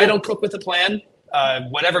 I don't cook with a plan.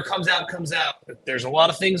 Whatever comes out, comes out. There's a lot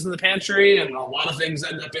of things in the pantry, and a lot of things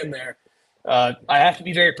end up in there. I have to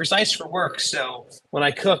be very precise for work. So when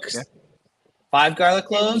I cook, 5 garlic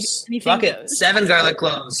cloves, Anything fuck it, goes. 7 garlic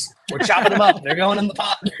cloves. We're chopping them up. They're going in the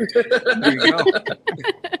pot. There you go.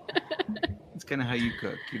 It's kind of how you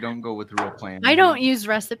cook. You don't go with a real plan. I don't use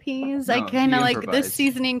recipes. I No, kind you of like improvise. this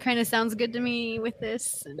seasoning kind of sounds good to me with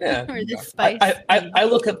this Yeah. or this spice. I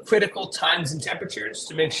look up critical times and temperatures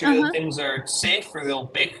to make sure that things are safe or they'll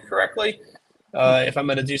bake correctly. If I'm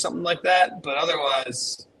going to do something like that, but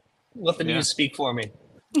otherwise, let the muse speak for me.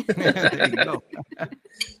 There you go.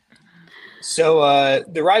 So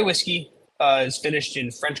the rye whiskey is finished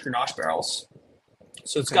in French Grenache barrels.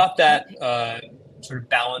 So it's got that sort of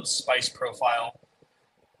balanced spice profile.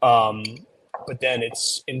 But then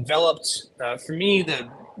it's enveloped. For me, the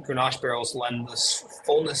Grenache barrels lend this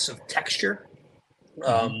fullness of texture.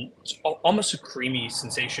 It's almost a creamy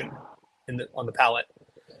sensation on the palate,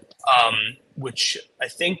 which I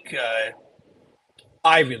think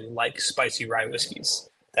I really like spicy rye whiskeys.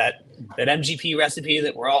 That MGP recipe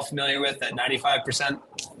that we're all familiar with, that 95%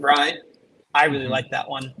 rye, I really like that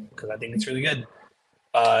one because I think it's really good.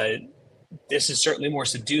 This is certainly more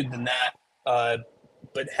subdued than that,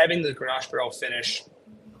 but having the Grenache barrel finish,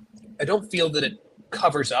 I don't feel that it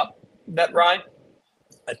covers up that rye.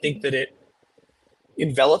 I think that it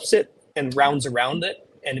envelops it and rounds around it,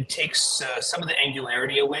 and it takes some of the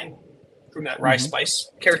angularity away from that rye spice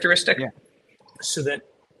characteristic, so that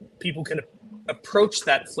people can approach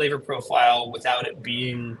that flavor profile without it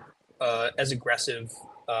being as aggressive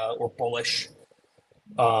or bullish.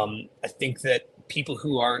 I think that people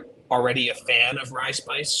who aren't already a fan of rye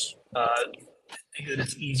spice, I think that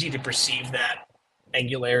it's easy to perceive that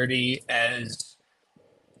angularity as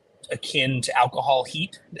akin to alcohol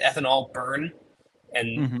heat, the ethanol burn,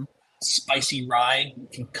 and spicy rye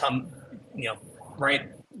can come, right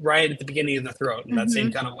at the beginning of the throat in that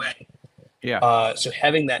same kind of way. Yeah. So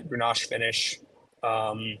having that Grenache finish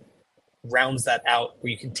rounds that out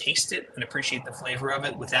where you can taste it and appreciate the flavor of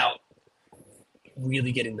it without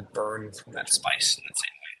really getting the burn from that spice in that same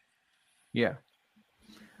way. Yeah.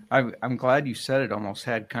 I'm glad you said it almost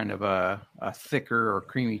had kind of a thicker or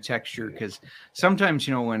creamy texture, because sometimes,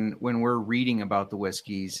 when we're reading about the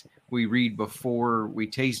whiskeys, we read before we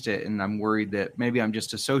taste it, and I'm worried that maybe I'm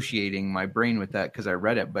just associating my brain with that because I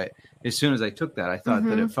read it. But as soon as I took that, I thought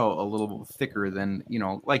that it felt a little thicker than,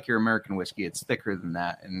 like your American whiskey, it's thicker than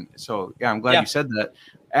that. And so, I'm glad you said that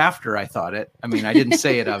after I thought it. I mean, I didn't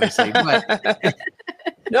say it, obviously, but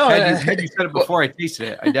No, had you said it before I tasted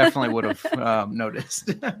it, I definitely would have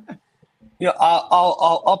noticed.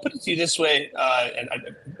 I'll put it to you this way, and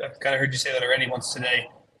I've kind of heard you say that already once today.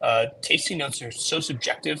 Tasting notes are so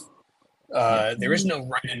subjective. There is no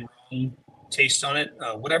right and wrong taste on it.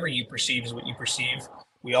 Whatever you perceive is what you perceive.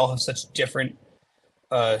 We all have such different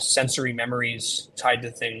sensory memories tied to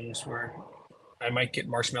things, where I might get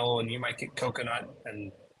marshmallow and you might get coconut,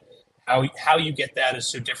 and how you get that is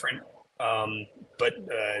so different. But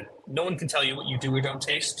no one can tell you what you do or don't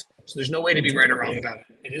taste. So there's no way to be right or wrong about it.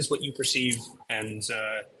 It is what you perceive. And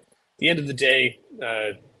at the end of the day,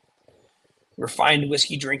 refined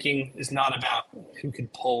whiskey drinking is not about who can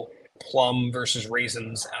pull plum versus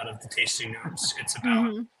raisins out of the tasting notes. It's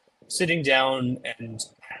about sitting down and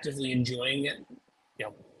actively enjoying it.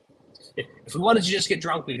 If we wanted to just get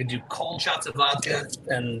drunk, we could do cold shots of vodka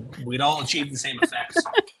and we'd all achieve the same effects.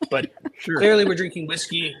 But clearly we're drinking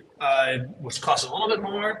whiskey, which costs a little bit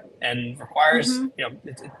more and requires,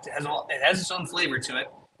 it has its own flavor to it.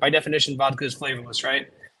 By definition, vodka is flavorless, right?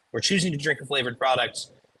 We're choosing to drink a flavored product.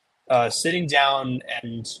 Sitting down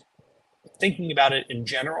and thinking about it in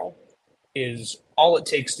general is all it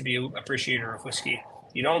takes to be an appreciator of whiskey.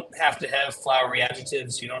 You don't have to have flowery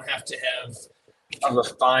adjectives. You don't have to have a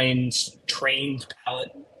refined, trained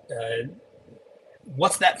palate.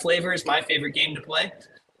 What's that flavor is my favorite game to play.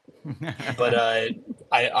 But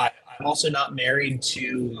I'm also not married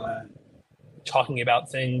to talking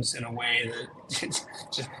about things in a way that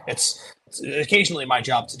it's occasionally my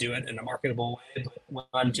job to do it in a marketable way. But when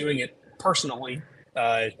I'm doing it personally,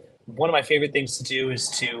 one of my favorite things to do is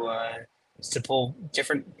to pull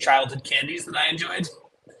different childhood candies that I enjoyed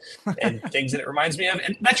and things that it reminds me of.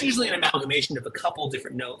 And that's usually an amalgamation of a couple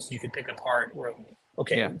different notes you could pick apart where,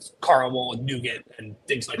 it's caramel and nougat and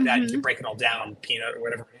things like that. You can break it all down, peanut or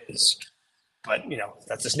whatever it is. But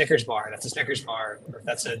that's a Snickers bar. That's a Snickers bar. Or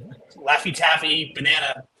that's a Laffy Taffy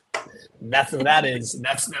banana. That's what that is.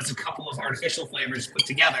 That's a couple of artificial flavors put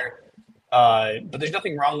together. But there's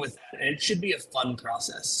nothing wrong with that, and it should be a fun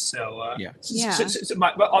process. So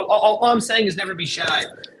all I'm saying is never be shy,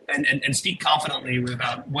 and speak confidently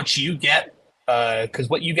about what you get, because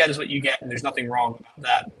what you get is what you get, and there's nothing wrong about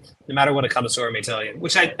that, no matter what a connoisseur may tell you.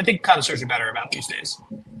 Which I think connoisseurs are better about these days.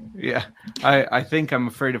 Yeah, I think I'm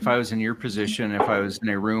afraid if I was in your position, if I was in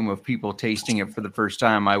a room of people tasting it for the first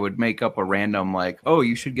time, I would make up a random like, oh,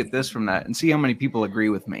 you should get this from that, and see how many people agree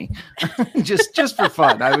with me, just for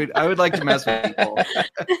fun. I would like to mess with people.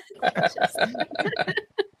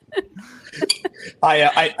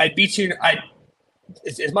 I'd be too.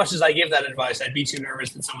 As much as I give that advice, I'd be too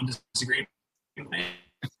nervous that someone disagreed with me.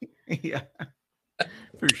 Yeah,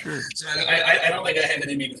 for sure. So I don't think I have it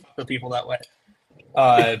in me to talk to people that way.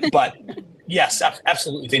 But yes,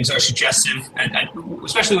 absolutely, things are suggestive, and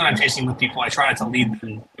especially when I'm tasting with people, I try not to lead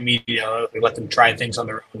them immediately. Let them try things on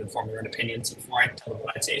their own and form their own opinions before I tell them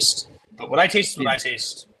what I taste. But what I taste is what I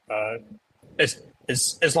taste.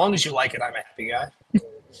 As long as you like it, I'm a happy guy.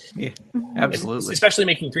 Yeah, absolutely. Especially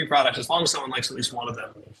making 3 products. As long as someone likes at least one of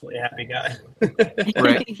them, I'm usually a happy guy.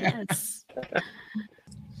 Right. Yes.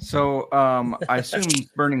 So I assume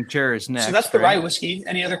Burning Chair is next. So that's the right? rye whiskey.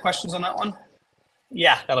 Any other questions on that one?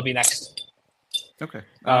 Yeah, that'll be next. Okay.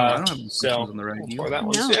 I don't have any questions on the rye. For that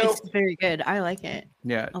one No, too. it's very good. I like it.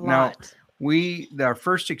 Yeah. A Now, lot. our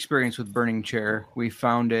first experience with Burning Chair, we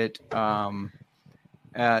found it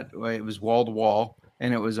it was wall to wall,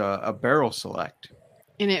 and it was a barrel select.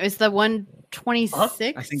 And it was the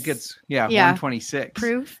 126. I think it's 126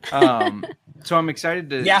 proof. So I'm excited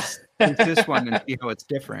to taste this one and see how it's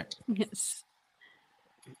different. Yes.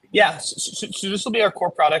 Yeah, so this will be our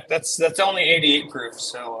core product. That's only 88 proof,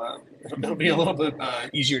 so it'll be a little bit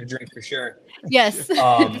easier to drink for sure. Yes.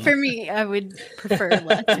 For me, I would prefer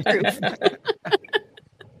less proof.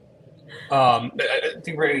 I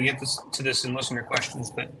think we're going to get to this in listener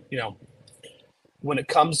questions, but when it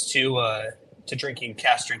comes to drinking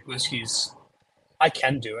cask strength whiskeys, I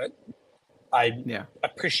can do it. I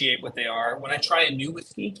appreciate what they are. When I try a new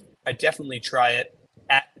whiskey, I definitely try it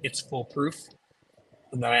at its full proof.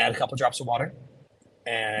 And then I add a couple drops of water,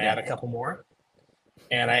 and I add a couple more,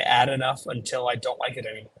 and I add enough until I don't like it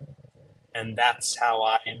anymore. And that's how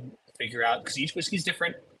I figure out, because each whiskey is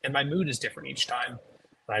different, and my mood is different each time.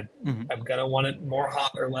 I'm going to want it more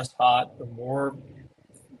hot or less hot, or more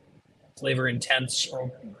flavor intense,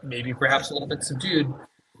 or maybe perhaps a little bit subdued.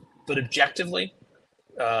 But objectively,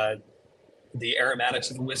 the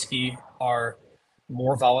aromatics of the whiskey are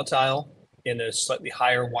more volatile in a slightly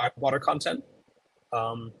higher water content.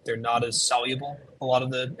 They're not as soluble, a lot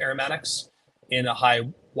of the aromatics, in a high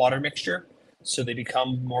water mixture, so they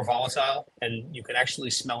become more volatile, and you can actually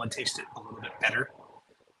smell and taste it a little bit better.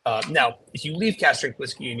 Now, if you leave cask strength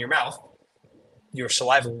whiskey in your mouth, your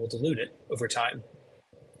saliva will dilute it over time.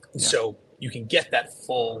 Yeah. So you can get that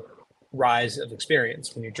full rise of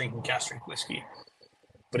experience when you're drinking cask strength whiskey.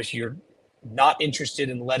 But if you're not interested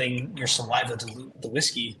in letting your saliva dilute the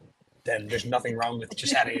whiskey, then there's nothing wrong with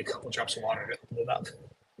just adding a couple drops of water to open it up.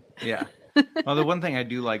 Yeah. Well, the one thing I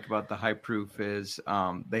do like about the high proof is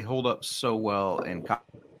they hold up so well in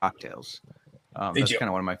cocktails. That's kind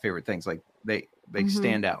of one of my favorite things. Like they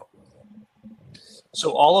stand out.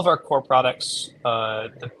 So all of our core products,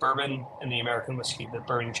 the bourbon and the American whiskey, the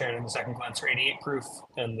Burning Chair and the Second Glance are 88 proof,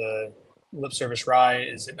 and the lip service rye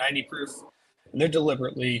is at 90 proof. And they're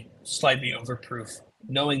deliberately slightly overproof,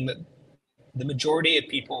 knowing that the majority of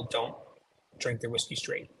people don't drink their whiskey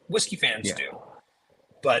straight. Whiskey fans do.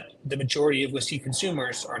 But the majority of whiskey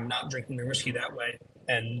consumers are not drinking their whiskey that way.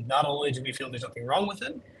 And not only do we feel there's nothing wrong with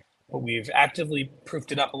it, but we've actively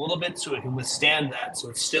proofed it up a little bit so it can withstand that. So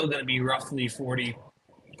it's still going to be roughly 40%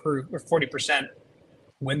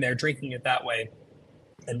 when they're drinking it that way.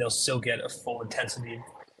 And they'll still get a full intensity of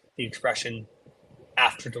the expression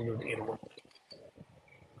after diluting it a little bit.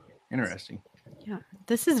 Interesting. Yeah,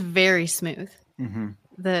 this is very smooth. Mm-hmm.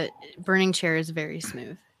 The Burning Chair is very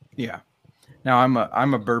smooth. Yeah. Now I'm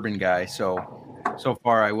a bourbon guy, so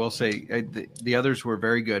far I will say the others were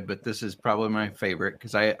very good, but this is probably my favorite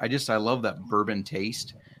because I love that bourbon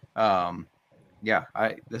taste.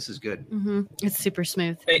 This is good. Mm-hmm. It's super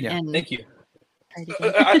smooth. Thank you.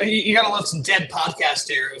 You gotta love some dead podcast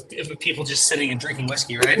here of people just sitting and drinking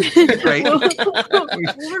whiskey, right? Right.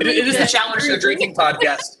 It is the challenge of drinking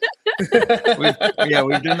podcast.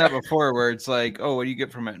 We've done that before where it's like, oh, what do you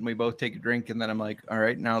get from it? And we both take a drink, and then I'm like, all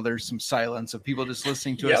right, now there's some silence of people just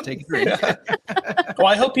listening to us take a drink. Well,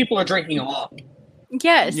 I hope people are drinking along.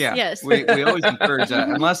 Yes, Yeah, yes. we always encourage that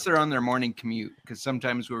unless they're on their morning commute, because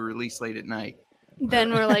sometimes we're released late at night.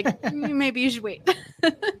 Then we're like, maybe you should wait.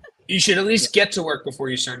 You should at least get to work before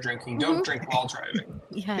you start drinking. Don't drink while driving.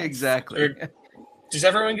 Yes. Exactly. Or- Does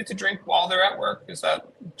everyone get to drink while they're at work? Is that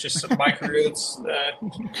just my career that's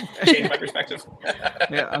changed my perspective?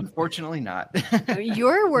 Yeah, unfortunately not.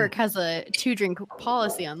 Your work has a 2-drink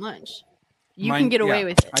policy on lunch. You Mine- can get away yeah,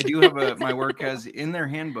 with it. I do have my work has in their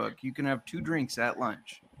handbook, you can have 2 drinks at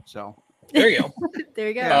lunch. So There you go. There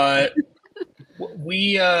you go.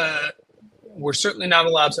 We're certainly not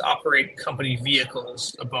allowed to operate company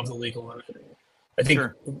vehicles above the legal limit. I think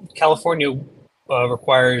Sure. California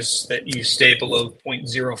requires that you stay below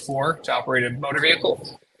 0.04 to operate a motor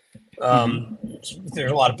vehicle.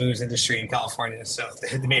 There's a lot of booze industry in California, so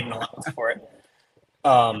they made an allowance for it.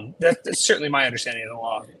 That's certainly my understanding of the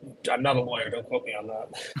law. I'm not a lawyer. Don't quote me on that.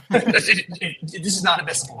 This is not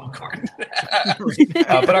admissible in court.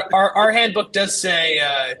 But our handbook does say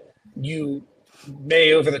you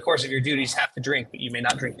may, over the course of your duties, have to drink, but you may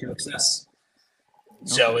not drink to excess.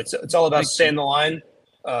 So it's all about staying the line.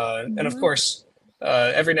 And of course,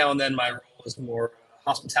 every now and then my role is more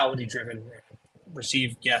hospitality driven.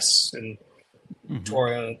 Receive guests and tour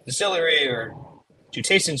a distillery or do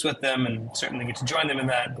tastings with them, and certainly get to join them in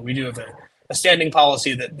that. But we do have a standing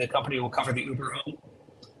policy that the company will cover the Uber home.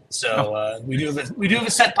 So we do have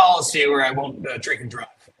a set policy where I won't drink and drive.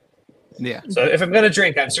 yeah. So if I'm going to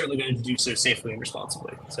drink, I'm certainly going to do so safely and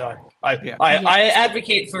responsibly. So I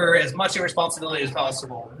advocate for as much responsibility as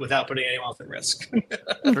possible without putting anyone else at risk.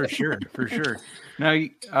 For sure. Now,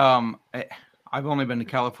 I've only been to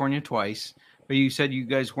California twice, but you said you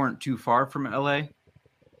guys weren't too far from LA.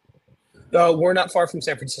 We're not far from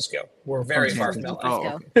San Francisco. We're very far from LA.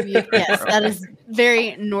 Oh, Yes, that is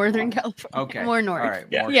very northern California. Okay. More north. All right.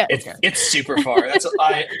 Yeah, more- Yeah. it's super far. That's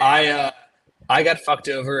I got fucked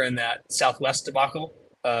over in that Southwest debacle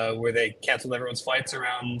where they canceled everyone's flights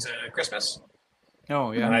around Christmas.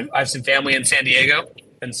 Oh, yeah. And I have some family in San Diego,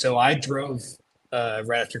 and so I drove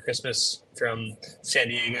right after Christmas from San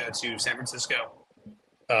Diego to San Francisco.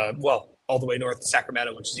 All the way north to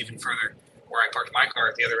Sacramento, which is even further, where I parked my car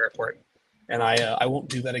at the other airport. And I won't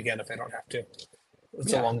do that again if I don't have to.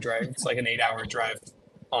 It's a long drive. It's like an 8-hour drive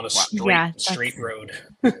on a straight road.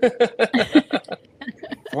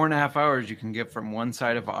 4.5 hours you can get from one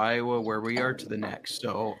side of Iowa where we are to the next.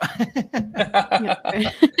 So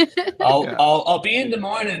I'll be in Des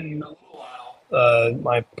Moines in a little while.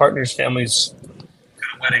 My partner's family's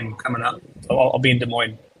wedding coming up. So I'll be in Des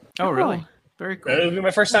Moines. Oh, really? Very cool. It'll be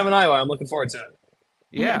my first time in Iowa. I'm looking forward to it.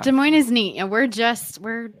 Yeah. Des Moines is neat, and we're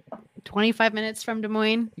 25 minutes from Des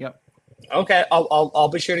Moines. Yep. Okay, I'll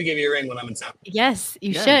be sure to give you a ring when I'm in town. Yes,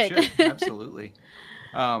 you Yeah, should. Absolutely.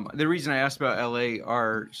 The reason I asked about LA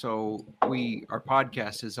our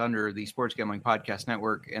podcast is under the Sports Gambling Podcast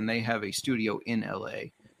Network, and they have a studio in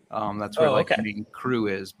LA. That's where the main crew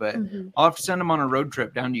is. But I'll have to send them on a road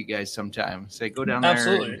trip down to you guys sometime. Say go down there.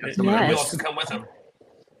 Absolutely. You'll have to come with them.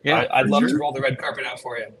 Yeah, I'd love to roll the red carpet out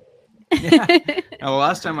for you. Yeah. Now, the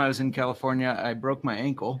last time I was in California, I broke my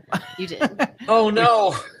ankle. You did. Oh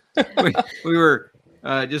no. we were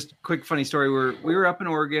just quick funny story. We were up in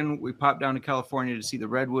Oregon. We popped down to California to see the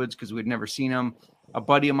redwoods because we'd never seen them. A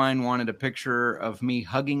buddy of mine wanted a picture of me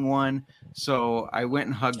hugging one, so I went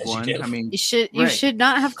and hugged one. I mean, you should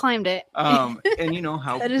not have climbed it. And you know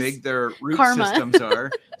how big their root systems are.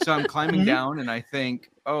 So I'm climbing down, and I think,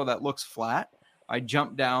 oh, that looks flat. I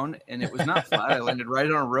jumped down, and it was not flat. I landed right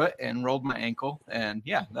on a root and rolled my ankle, and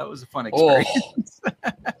yeah, that was a fun experience.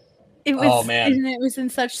 It was, and it was in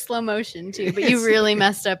such slow motion too. But you really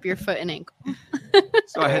messed up your foot and ankle.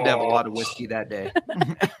 So I had to have a lot of whiskey that day.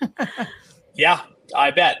 Yeah,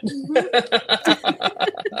 I bet.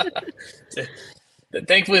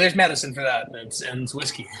 Thankfully, there's medicine for that, and it's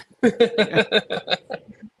whiskey.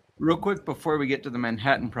 Real quick before we get to the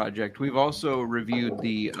Manhattan Project, we've also reviewed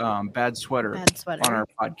the Bad Sweater on our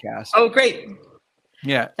podcast. Oh, great.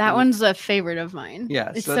 Yeah. That one's a favorite of mine.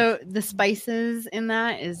 Yeah. So the spices in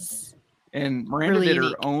that is. And Miranda really did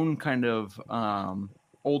unique. her own kind of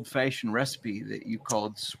old-fashioned recipe that you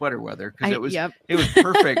called Sweater Weather because it was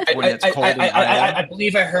perfect when it's cold. I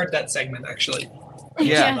believe I heard that segment actually.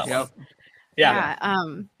 Yeah. Yes. Yeah.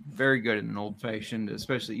 Very good in an old-fashioned,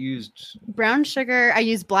 especially used brown sugar. I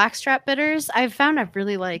use blackstrap bitters. I've found I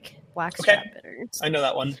really like blackstrap bitters. I know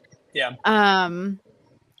that one. Yeah.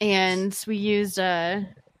 And we used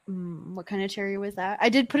what kind of cherry was that? I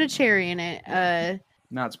did put a cherry in it.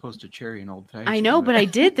 Not supposed to cherry an old-fashioned. I know, but I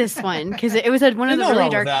did this one because it was one of the really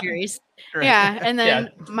dark cherries. Right. Yeah, and then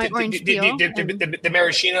my orange peel. The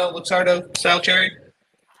maraschino Luxardo style cherry.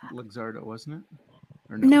 Luxardo, wasn't it?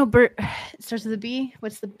 Or No, it starts with a B.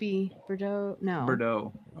 What's the B? Bordeaux? No.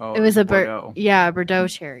 Bordeaux. Oh, It was a Bordeaux. Bordeaux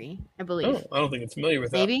cherry, I believe. Oh, I don't think I'm familiar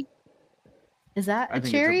with that. Maybe. Is that I a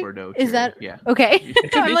think cherry? it's a Bordeaux Is cherry. that Yeah. okay?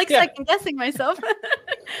 I'm like Yeah. second guessing myself.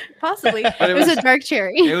 Possibly. But It was a dark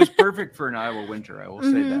cherry. It was perfect for an Iowa winter. I will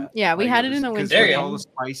say that. Yeah, we had it in the 'cause winter. There with you all go. the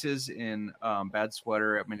spices in Bad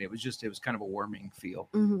Sweater. I mean, it was kind of a warming feel.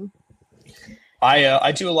 Mm-hmm.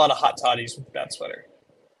 I do a lot of hot toddies with Bad Sweater.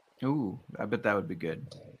 Ooh, I bet that would be good.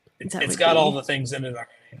 It's got all the things in it already.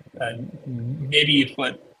 And maybe you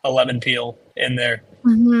put a lemon peel in there,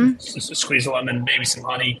 Mm-hmm. squeeze a lemon, maybe some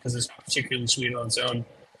honey because it's not particularly sweet on its own,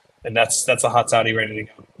 and that's a hot toddy ready to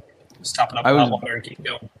go. Just top it up with hot water and keep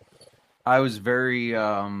going. I was very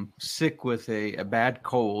sick with a bad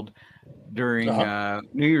cold during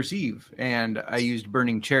New Year's Eve, and I used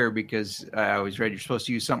Burning Chair because I always read you're supposed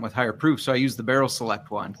to use something with higher proof, so I used the Barrel Select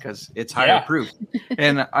one because it's higher proof.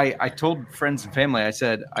 And I told friends and family, I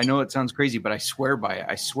said, I know it sounds crazy, but I swear by it.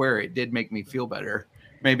 I swear it did make me feel better.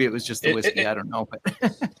 Maybe it was just the whiskey. I don't know, but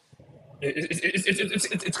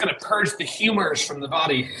it's going to purge the humors from the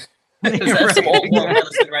body. Right. That's some old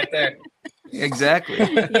medicine right there. Exactly.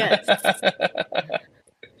 Yes.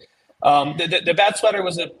 The Bad Sweater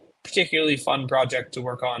was a particularly fun project to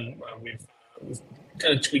work on. We've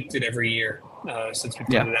kind of tweaked it every year since we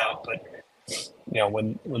put it out. But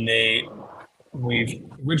when we've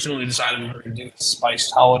originally decided we were going to do a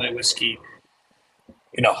spiced holiday whiskey,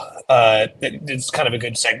 it's kind of a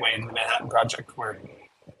good segue into the Manhattan Project, where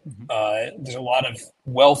there's a lot of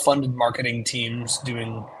well-funded marketing teams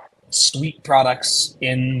doing sweet products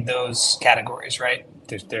in those categories, right?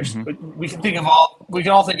 There's we can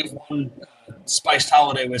all think of one spiced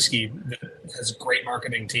holiday whiskey that has a great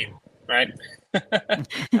marketing team, right?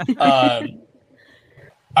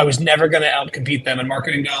 I was never going to outcompete them in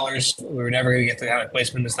marketing dollars. We were never going to get the kind of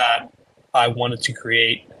placement as that. I wanted to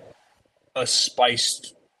create a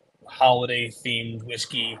spiced holiday themed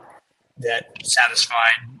whiskey that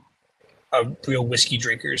satisfied a real whiskey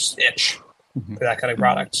drinker's itch for that kind of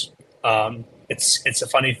product. It's a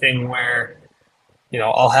funny thing where,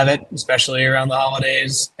 I'll have it, especially around the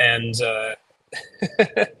holidays, and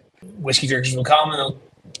whiskey drinkers will come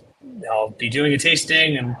and I'll be doing a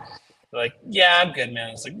tasting and they're like, yeah, I'm good,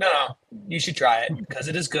 man. It's like, no, you should try it because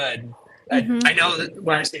it is good. I know that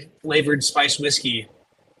when I say flavored spice whiskey,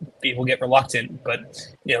 people get reluctant, but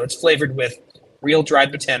it's flavored with real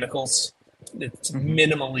dried botanicals. It's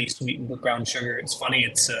minimally sweetened with brown sugar. It's funny.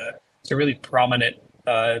 It's a really prominent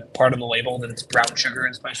part on the label that it's brown sugar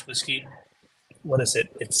in spiced whiskey. What is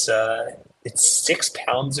it? It's 6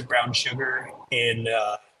 pounds of brown sugar in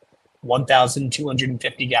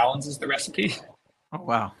 1,250 gallons is the recipe. Oh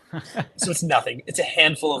wow! So it's nothing. It's a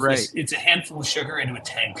handful of Right. it's a handful of sugar into a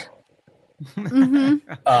tank.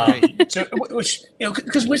 Mm-hmm. So, which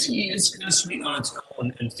because whiskey is kind of sweet on its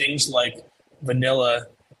own, and things like vanilla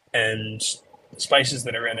and spices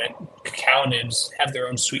that are in it, cacao nibs, have their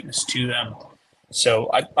own sweetness to them. So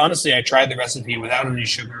I tried the recipe without any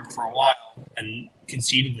sugar for a while and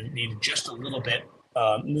conceded it needed just a little bit.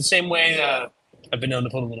 In the same way, I've been known to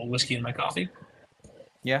put a little whiskey in my coffee.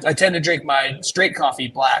 Yeah, I tend to drink my straight coffee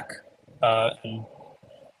black, and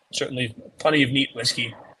certainly plenty of neat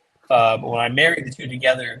whiskey. But when I marry the two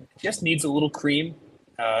together, it just needs a little cream.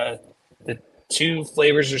 The two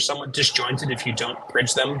flavors are somewhat disjointed if you don't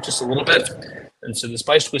bridge them just a little bit. And so the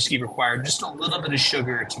spiced whiskey required just a little bit of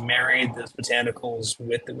sugar to marry those botanicals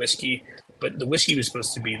with the whiskey. But the whiskey was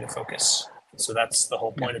supposed to be the focus. So that's the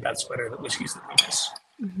whole point of Bad Sweater, that whiskey's the focus.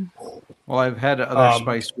 Well, I've had other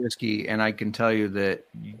spiced whiskey, and I can tell you that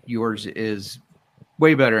yours is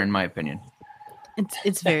way better, in my opinion.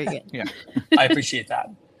 It's very good. Yeah, I appreciate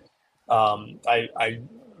that. I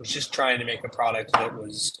was just trying to make a product that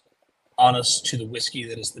was honest to the whiskey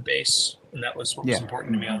that is the base, and that was what was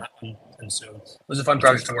important to me on that one. And so it was a fun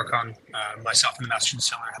project to work on. Myself and the Master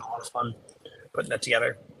Distiller had a lot of fun putting that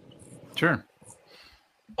together. sure.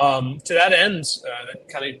 To that end, that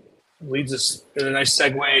kind of leads us in a nice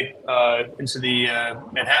segue into the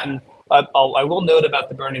Manhattan. I will note about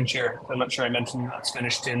the Burning Chair. I'm not sure I mentioned that's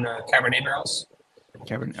finished in Cabernet barrels.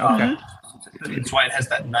 Kevin. Okay. That's why it has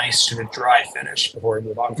that nice sort of dry finish before we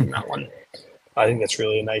move on from that one. I think that's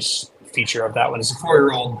really a nice feature of that one. It's a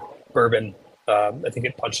 4-year-old bourbon. I think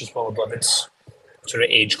it punches well above its sort of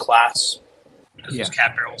age class. Those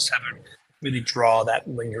cab barrels haven't really draw that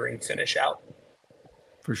lingering finish out.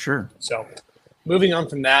 For sure. So moving on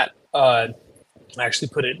from that, I actually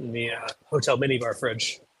put it in the hotel minibar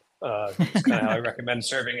fridge. That's kind of how I recommend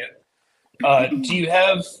serving it. Do you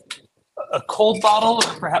have a cold bottle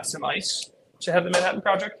or perhaps some ice to have the Manhattan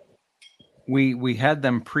Project? We had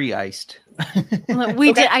them pre-iced.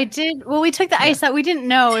 We did. I did. Well, we took the ice out. We didn't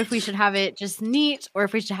know if we should have it just neat or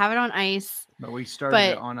if we should have it on ice. But we started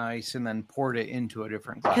it on ice and then poured it into a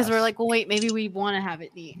different glass. Because we're like, well, wait, maybe we want to have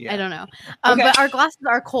it neat. Yeah. I don't know. Okay. But our glasses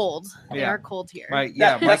are cold. They are cold here.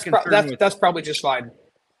 That's probably just fine.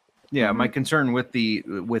 Yeah, my concern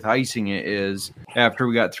with icing it is after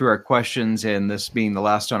we got through our questions and this being the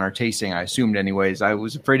last on our tasting, I assumed anyways, I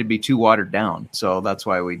was afraid it'd be too watered down. So that's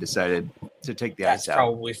why we decided to take the ice out. That's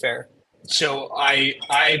probably fair. So I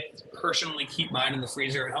personally keep mine in the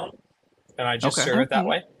freezer at home, and I just serve it that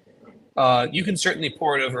way. You can certainly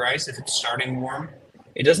pour it over ice if it's starting warm.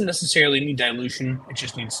 It doesn't necessarily need dilution. It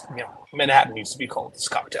just needs, Manhattan needs to be cold. It's a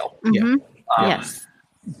cocktail. Mm-hmm. Yeah. Yes.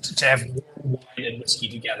 To have wine and whiskey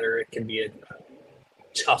together, it can be a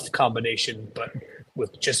tough combination, but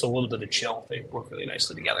with just a little bit of chill, they work really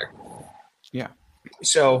nicely together. Yeah.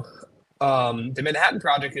 So the Manhattan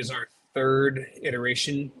Project is our third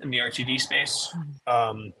iteration in the RTD space.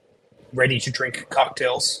 Ready-to-drink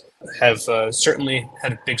cocktails have certainly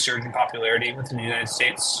had a big surge in popularity within the United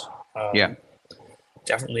States.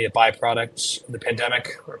 Definitely a byproduct of the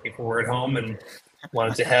pandemic where people were at home and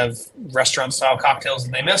wanted to have restaurant-style cocktails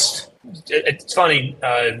that they missed. It's funny,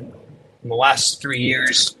 in the last 3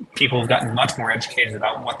 years, people have gotten much more educated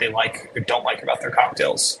about what they like or don't like about their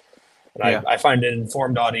cocktails. And I find an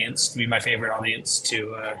informed audience to be my favorite audience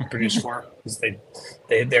to produce for, because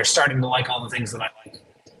they're starting to like all the things that I like.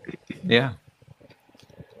 Yeah.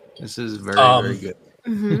 This is very, very good.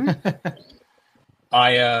 Mm-hmm.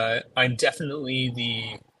 I'm definitely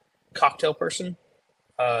the cocktail person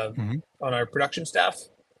on our production staff.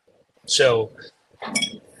 So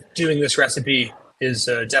doing this recipe is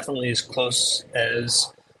definitely as close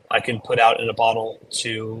as I can put out in a bottle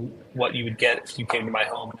to what you would get if you came to my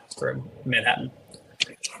home and asked for a Manhattan.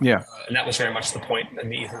 Yeah. And that was very much the point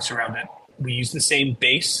and the ethos around it. We use the same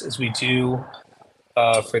base as we do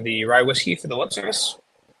for the rye whiskey for the lip service.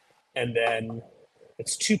 And then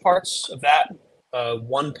it's 2 parts of that.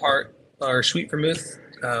 1 part are sweet vermouth.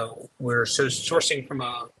 We're sourcing from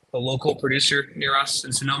a local producer near us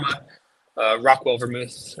in Sonoma, Rockwell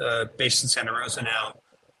Vermouth, based in Santa Rosa now.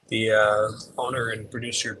 The owner and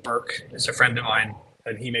producer, Burke, is a friend of mine,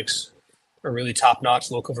 and he makes a really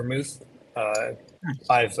top-notch local vermouth.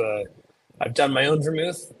 I've done my own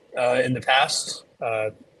vermouth in the past.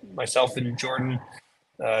 Myself and Jordan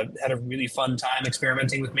had a really fun time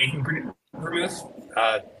experimenting with making vermouth.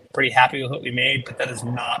 Pretty happy with what we made, but that is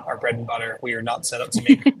not our bread and butter. We are not set up to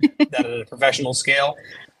make that at a professional scale.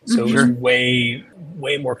 So it was way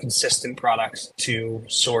more consistent product to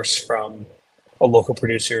source from a local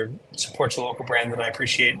producer, supports a local brand that I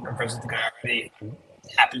appreciate. I'm friends with the guy already. I'm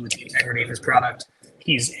happy with the integrity of his product.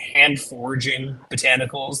 He's hand foraging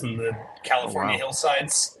botanicals in the California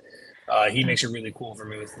hillsides. He makes a really cool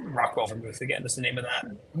vermouth. Rockwell Vermouth, again, is the name of that.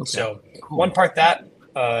 Okay. So cool. 1 part that,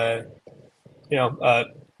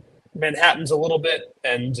 Manhattan's a little bit,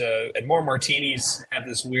 and more martinis have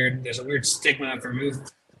this there's a weird stigma of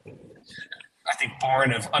vermouth, I think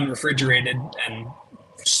born of unrefrigerated and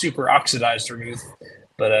super oxidized vermouth,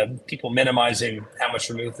 but people minimizing how much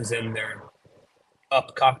vermouth is in their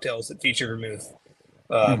up cocktails that feature vermouth.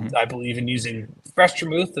 I believe in using fresh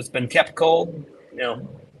vermouth that's been kept cold,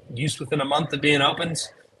 used within a month of being opened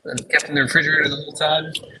and kept in the refrigerator the whole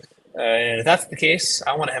time. And if that's the case,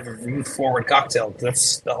 I want to have a vermouth-forward cocktail.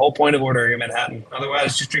 That's the whole point of ordering a Manhattan.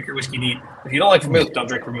 Otherwise, just drink your whiskey neat. If you don't like vermouth, don't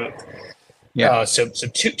drink vermouth. Yeah. So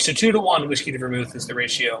 2 to 1 whiskey to vermouth is the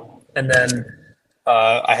ratio. And then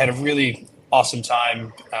I had a really awesome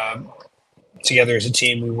time together as a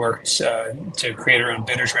team. We worked to create our own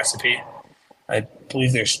bitters recipe. I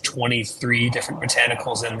believe there's 23 different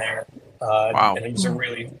botanicals in there. And it was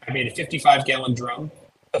I made a 55-gallon drum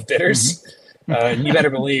of bitters. And you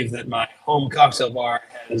better believe that my home cocktail bar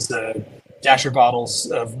has dasher bottles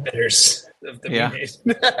of bitters that we made.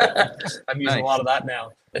 I'm using a lot of that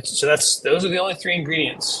now. Those are the only 3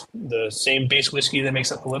 ingredients: the same base whiskey that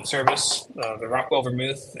makes up the lip service, the Rockwell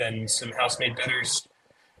Vermouth, and some house-made bitters.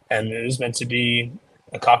 And it is meant to be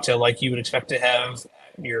a cocktail like you would expect to have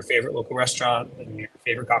at your favorite local restaurant and your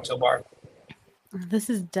favorite cocktail bar. This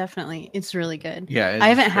is it's really good. Yeah, I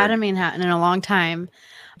haven't had a Manhattan in a long time.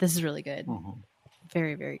 This is really good. Mm-hmm.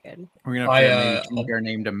 Very, very good. We're going to have to change our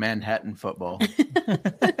name to Manhattan Football.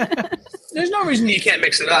 There's no reason you can't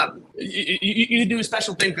mix it up. You do a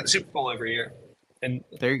special thing for the Super Bowl every year. And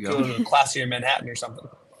there you go. To a classier Manhattan or something.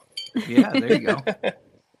 Yeah, there you go.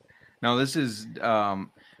 Now, this is,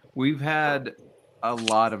 we've had a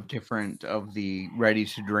lot of different of the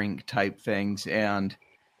ready-to-drink type things, and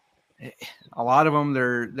a lot of them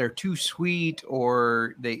they're too sweet,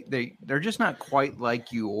 or they're just not quite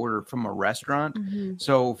like you order from a restaurant.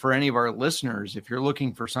 So for any of our listeners, if you're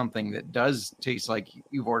looking for something that does taste like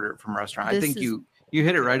you've ordered it from a restaurant, I think you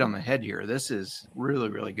hit it right on the head here. This is really,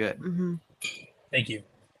 really good. Thank you.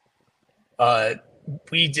 When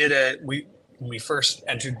we first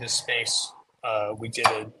entered this space,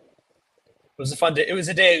 it was a fun day. It was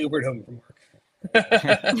a day I Ubered home from work.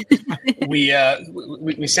 we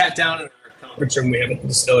sat down in our conference room we have at the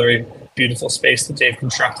distillery, beautiful space that Dave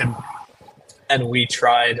constructed, and we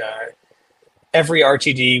tried every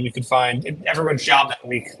RTD we could find. Everyone's job that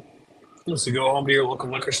week was to go home to your local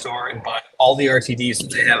liquor store and buy all the RTDs that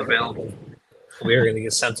they have available. We were going to get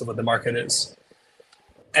a sense of what the market is.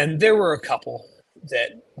 And there were a couple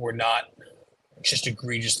that were not just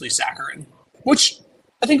egregiously saccharine, which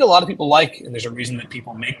I think a lot of people like, and there's a reason that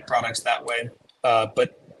people make products that way.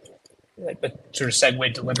 But sort of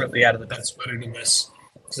segued deliberately out of the bed splitter to this,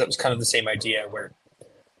 because that was kind of the same idea, where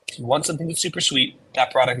if you want something that's super sweet,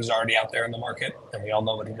 that product is already out there in the market, and we all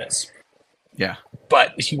know what it is. Yeah.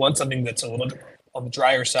 But if you want something that's a little bit on the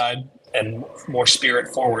drier side and more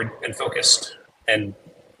spirit forward and focused,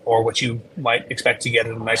 or what you might expect to get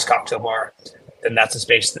at a nice cocktail bar, then that's a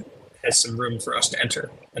space that has some room for us to enter.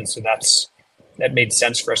 And so that made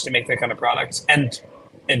sense for us to make that kind of product. And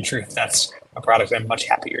in truth, that's a product I'm much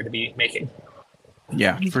happier to be making.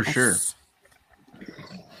 Yeah, for sure.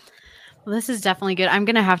 Well, this is definitely good. I'm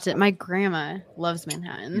gonna have to. My grandma loves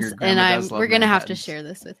Manhattans, and we're gonna have to share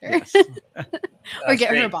this with her, Yes. or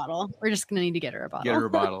get her a bottle. We're just gonna need to get her a bottle. Get her a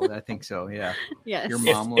bottle. I think so. Yeah. Yes. Your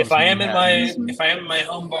mom loves if I am Manhattans. if I am in my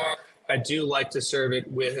home bar, I do like to serve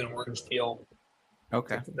it with an orange peel.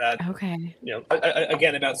 Okay. Okay.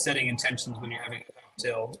 Again, about setting intentions when you're having a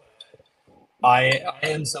cocktail. I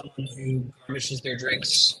am someone who garnishes their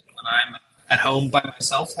drinks when I'm at home by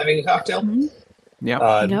myself having a cocktail.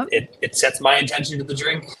 Yeah. It sets my intention to the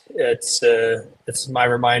drink. It's my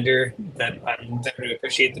reminder that I'm there to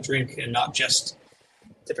appreciate the drink and not just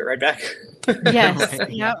tip it right back. Yes.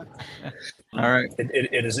 Right. Yep. All right.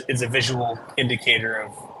 It's a visual indicator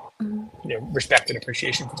of respect and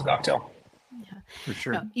appreciation for the cocktail. For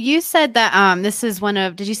sure. You said that this is one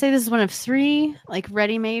of. Did you say this is one of 3 like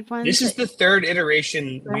ready-made ones? This is the 3rd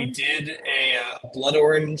iteration. We did a blood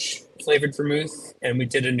orange flavored vermouth, and we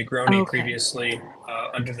did a Negroni previously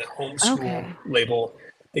under the homeschool label.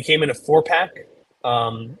 They came in a 4-pack.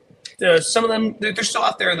 Some of them, they're still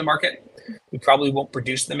out there in the market. We probably won't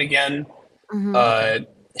produce them again.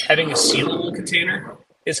 Having a sealable container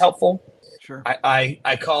is helpful. Sure.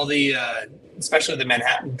 I call especially the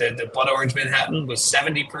Manhattan, the blood orange Manhattan was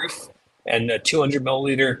 70 proof, and a 200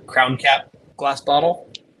 milliliter crown cap glass bottle,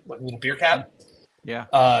 like a little beer cap. Yeah.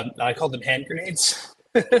 I called them hand grenades.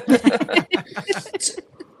 200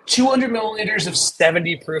 milliliters of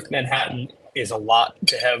 70 proof Manhattan is a lot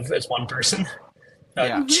to have as one person.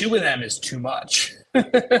 2 of them is too much.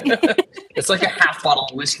 It's like a half bottle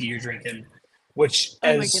of whiskey you're drinking, which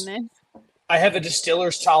my goodness. I have a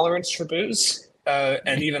distiller's tolerance for booze,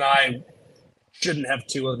 and even I shouldn't have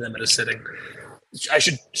 2 of them at a sitting. I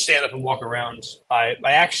should stand up and walk around. I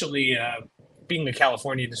actually, being a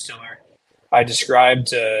California distiller, I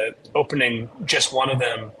described opening just one of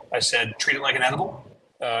them. I said, treat it like an edible.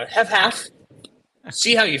 Have half.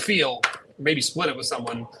 See how you feel. Maybe split it with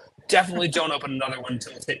someone. Definitely don't open another one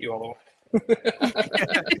until it's hit you all the way.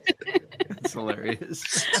 That's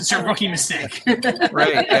hilarious. It's a rookie mistake.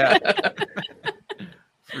 Right. Yeah.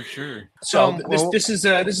 For sure. So this is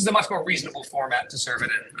a much more reasonable format to serve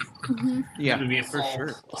it in. Yeah, It would be a for full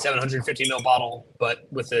sure. 750 ml bottle, but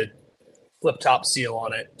with a flip top seal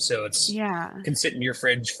on it, so it's can sit in your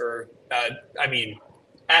fridge for.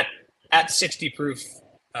 At 60 proof.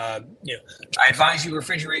 I advise you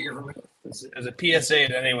refrigerate your vermouth. As a PSA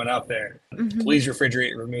to anyone out there, please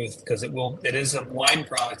refrigerate your vermouth, because it is a wine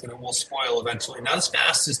product and it will spoil eventually. Not as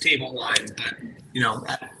fast as table wine, but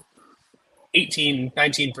at 18,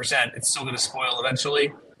 19%, it's still going to spoil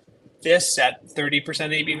eventually. This at 30%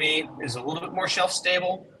 ABV is a little bit more shelf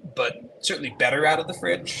stable, but certainly better out of the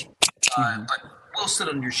fridge. But will sit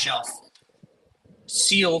on your shelf,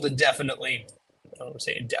 sealed indefinitely. I don't want to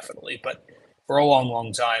say indefinitely, but for a long,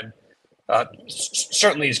 long time.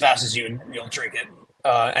 Certainly as fast as you'll drink it,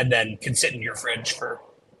 and then can sit in your fridge for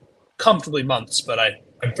comfortably months. But I'm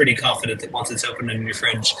pretty confident that once it's open in your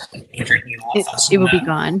fridge, you're drinking it a lot faster. It will be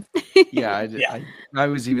gone. I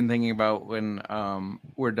was even thinking about when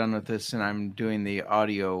we're done with this and I'm doing the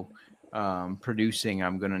audio producing,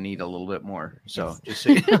 I'm going to need a little bit more. So just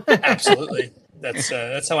so you know. Absolutely, that's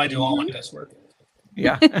how I do all my best work.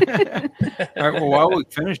 Yeah. All right. Well, while we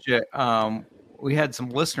finish it, we had some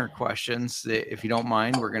listener questions. If you don't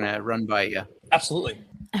mind, we're going to run by you. Absolutely.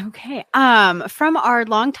 Okay. From our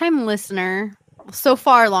longtime listener, so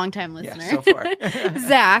far, So far.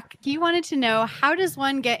 Zach, he wanted to know, how does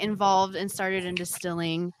one get involved and started in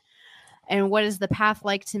distilling, and what is the path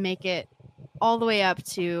like to make it all the way up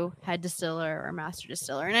to head distiller or master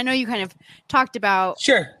distiller? And I know you kind of talked about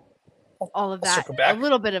Sure. all of I'll that, circle back. a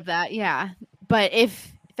little bit of that, yeah. But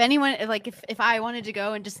if anyone, like if I wanted to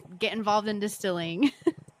go and just get involved in distilling,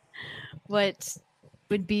 what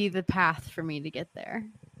would be the path for me to get there?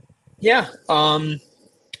 Yeah.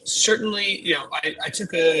 Certainly, I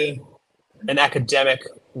took an academic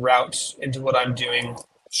route into what I'm doing.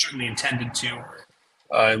 Certainly intended to.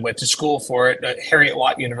 I went to school for it at Harriet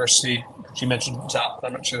Watt University. She mentioned at the top.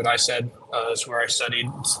 I'm not sure that I said is where I studied.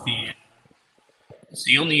 It's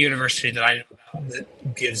the only university that I know about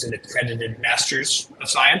that gives an accredited Master's of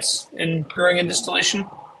Science in Brewing and Distillation.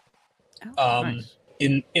 Nice.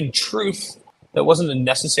 In truth, that wasn't a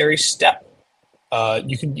necessary step.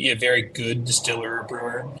 You can be a very good distiller or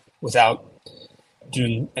brewer without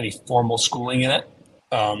doing any formal schooling in it.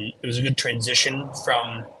 It was a good transition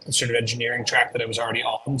from the sort of engineering track that I was already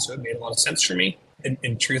on, so it made a lot of sense for me.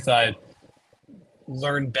 In truth, I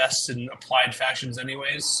learned best in applied fashions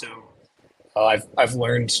anyways, so I've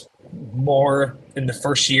learned more in the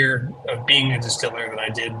first year of being a distiller than I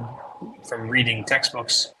did from reading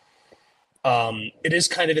textbooks. It is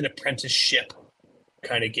kind of an apprenticeship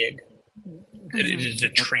kind of gig. It is a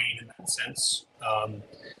train in that sense.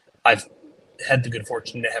 I've had the good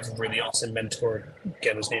fortune to have a really awesome mentor.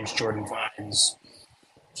 Again, his name's Jordan Vines.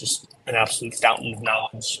 Just an absolute fountain of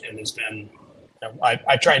knowledge, and has been.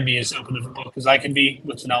 I try and be as open of a book as I can be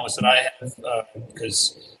with the knowledge that I have,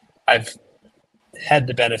 because I've had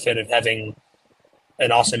the benefit of having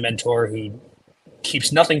an awesome mentor who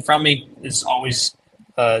keeps nothing from me, is always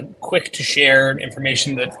quick to share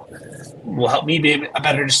information that will help me be a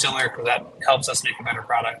better distiller, because that helps us make a better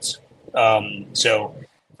product. So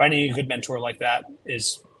finding a good mentor like that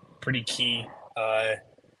is pretty key.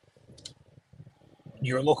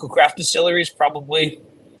 Your local craft distillery is probably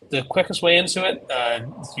the quickest way into it.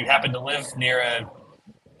 If you happen to live near a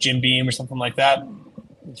Jim Beam or something like that,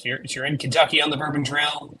 if you're in Kentucky on the Bourbon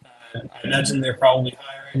Trail, I imagine they're probably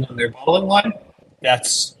hiring on their bottling line.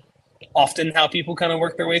 That's often how people kind of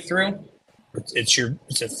work their way through. It's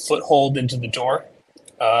a foothold into the door,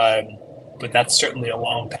 but that's certainly a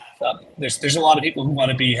long path up. There's a lot of people who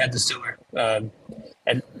want to be head distiller, and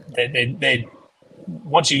they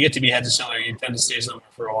once you get to be head distiller, you tend to stay somewhere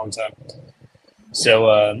for a long time.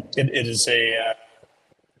 So it's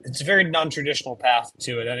a very non-traditional path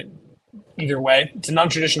to it. And either way, it's a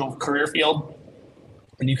non-traditional career field,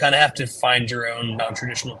 and you kind of have to find your own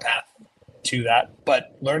non-traditional path to that.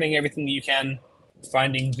 But learning everything that you can,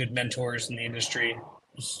 finding good mentors in the industry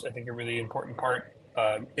is, I think, a really important part.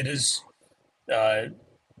 It is, to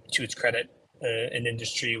its credit, an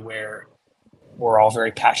industry where we're all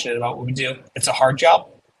very passionate about what we do. It's a hard job.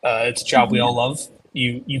 It's a job we all love.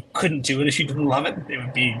 You couldn't do it if you didn't love it. It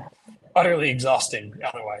would be utterly exhausting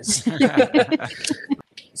otherwise.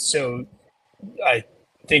 So I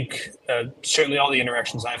think certainly all the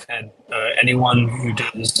interactions I've had, anyone who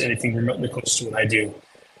does anything remotely close to what I do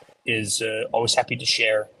is always happy to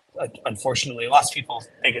share. Unfortunately, lots of people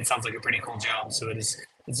think it sounds like a pretty cool job. So it's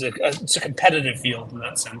a competitive field in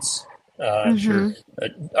that sense. Sure.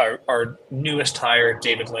 Our newest hire,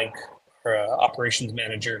 David Link, our operations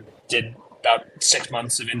manager, did about 6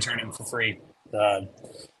 months of interning for free,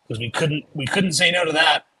 because we couldn't say no to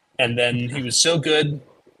that. And then he was so good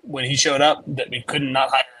when he showed up that we couldn't not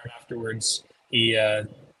hire him afterwards. He's a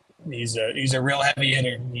real heavy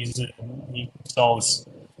hitter. He solves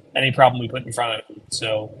any problem we put in front of him.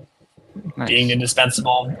 So nice. Being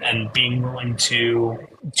indispensable and being willing to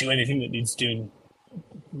do anything that needs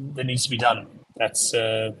to be done. That's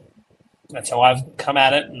how I've come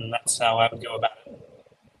at it, and that's how I would go about it.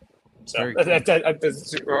 So that's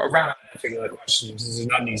around that particular question. This is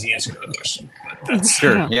not an easy answer to the question. But that's,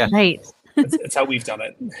 sure, yeah, right. That's how we've done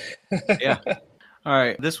it. Yeah. All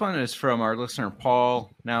right. This one is from our listener,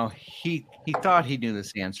 Paul. Now, he thought he knew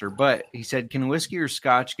this answer, but he said, can whiskey or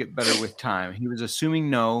scotch get better with time? He was assuming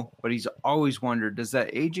no, but he's always wondered, does that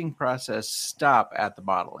aging process stop at the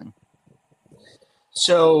bottling?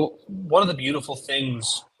 So one of the beautiful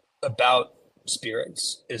things about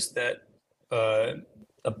spirits is that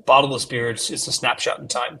a bottle of spirits is a snapshot in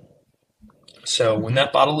time. So when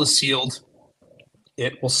that bottle is sealed,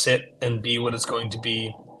 it will sit and be what it's going to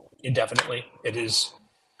be indefinitely. It is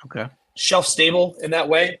shelf stable in that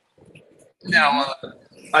way. Now,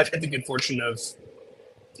 I've had the good fortune of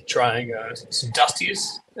trying some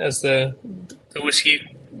Dusties, as the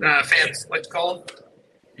whiskey fans like to call them.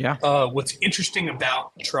 Yeah. What's interesting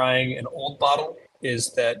about trying an old bottle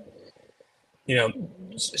is that,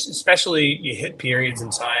 especially you hit periods in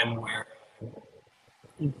time where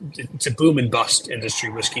it's a boom and bust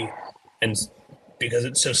industry, whiskey, and because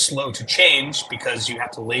it's so slow to change, because you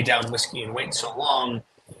have to lay down whiskey and wait so long.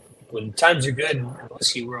 When times are good in the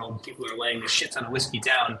whiskey world, people are laying a shit ton of whiskey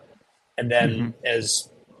down, and then as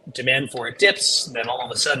demand for it dips, then all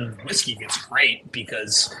of a sudden whiskey gets great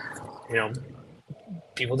because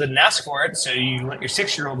people didn't ask for it, so you let your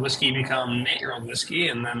 6-year-old whiskey become 8-year-old whiskey,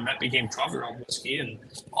 and then that became 12-year-old whiskey, and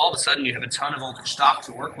all of a sudden you have a ton of older stock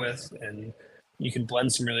to work with, and you can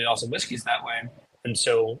blend some really awesome whiskeys that way. And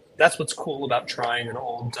so that's what's cool about trying an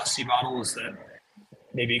old dusty bottle, is that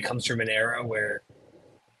maybe it comes from an era where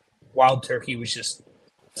Wild Turkey was just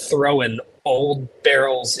throwing old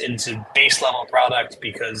barrels into base level product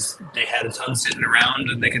because they had a ton sitting around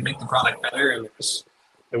and they could make the product better, and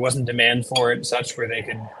there wasn't demand for it and such where they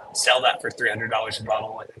could sell that for $300 a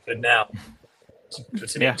bottle like they could now.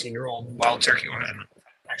 It's an 18-year-old Wild Turkey one. It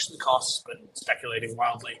actually costs, but speculating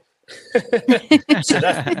wildly. So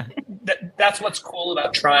that's what's cool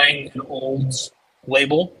about trying an old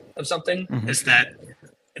label of something, is that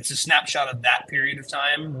it's a snapshot of that period of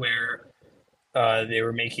time where they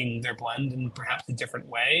were making their blend in perhaps a different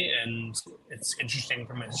way, and it's interesting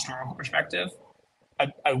from a historical perspective.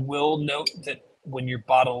 I will note that when your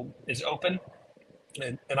bottle is open,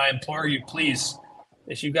 and I implore you, please,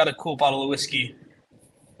 if you've got a cool bottle of whiskey,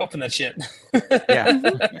 open that shit. Yeah.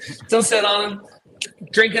 Don't sit on them.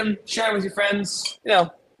 Drink them, share them with your friends.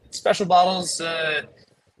 Special bottles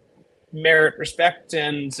merit respect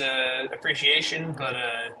and appreciation, but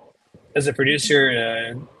as a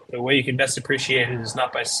producer, the way you can best appreciate it is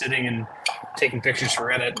not by sitting and taking pictures for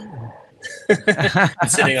Reddit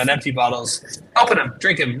and sitting on empty bottles. Open them,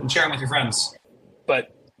 drink them, and share them with your friends.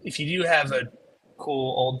 But if you do have a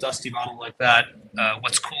cool old dusty bottle like that,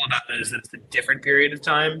 what's cool about it is that it's a different period of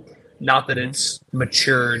time. Not that it's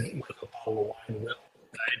matured like a bottle of wine will.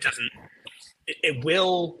 It doesn't. It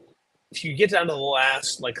will. If you get down to the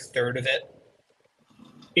last third of it,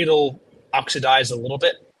 it'll oxidize a little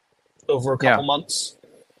bit over a couple months.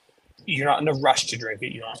 You're not in a rush to drink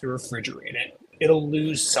it. You don't have to refrigerate it. It'll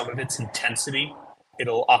lose some of its intensity.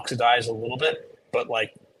 It'll oxidize a little bit, but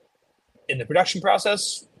in the production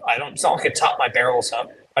process, it's not like I top my barrels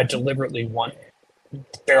up. I deliberately want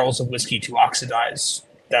barrels of whiskey to oxidize.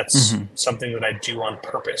 That's something that I do on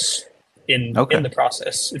purpose in the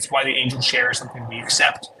process. It's why the angel share is something we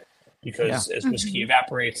accept, because as whiskey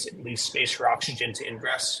evaporates, it leaves space for oxygen to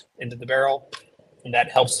ingress into the barrel, and that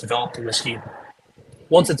helps develop the whiskey.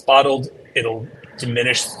 Once it's bottled, it'll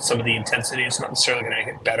diminish some of the intensity. It's not necessarily going to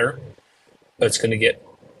make it better, but it's going to get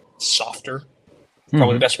softer.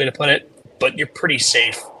 Probably the best way to put it. But you're pretty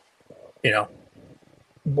safe.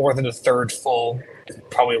 More than a third full, it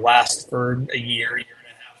probably lasts for a year and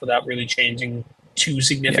a half without really changing too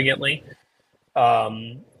significantly.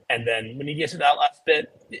 And then when you get to that last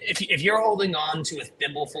bit, if you're holding on to a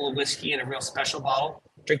thimble full of whiskey in a real special bottle,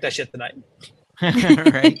 drink that shit tonight.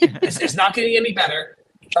 Right. It's not getting any better.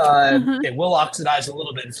 It will oxidize a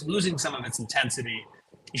little bit. It's losing some of its intensity.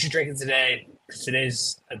 You should drink it today, because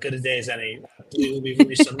today's as good a day as any. It will be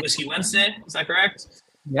released on Whiskey Wednesday. Is that correct?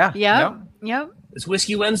 Yeah. Yep. It's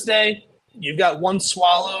Whiskey Wednesday. You've got one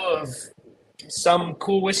swallow of some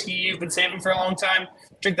cool whiskey you've been saving for a long time.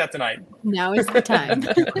 Drink that tonight. Now is the time.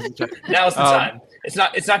 Now is the time.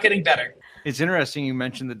 It's not getting better. It's interesting you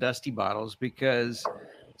mentioned the dusty bottles, because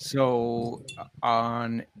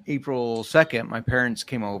on April 2nd, my parents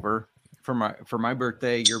came over for my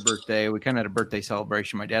birthday, your birthday. We kind of had a birthday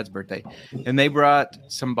celebration, my dad's birthday, and they brought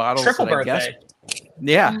some bottles. Triple that birthday. I guess,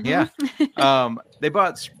 yeah. They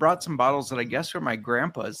brought some bottles that I guess were my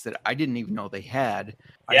grandpa's that I didn't even know they had.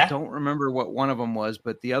 Yeah. I don't remember what one of them was,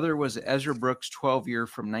 but the other was Ezra Brooks 12-year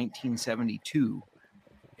from 1972.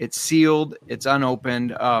 It's sealed. It's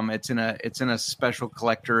unopened. It's in a special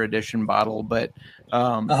collector edition bottle. But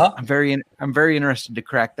I'm very interested to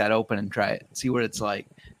crack that open and try it, see what it's like.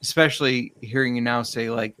 Especially hearing you now say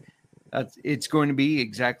it's going to be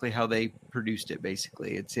exactly how they produced it.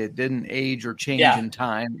 Basically, it didn't age or change in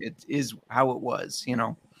time. It is how it was.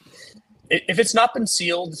 If it's not been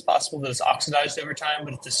sealed, it's possible that it's oxidized over time.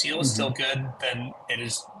 But if the seal is still good, then it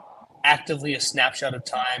is actively a snapshot of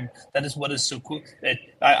time. That is what is so cool.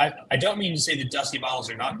 I don't mean to say that dusty bottles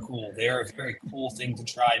are not cool. They are a very cool thing to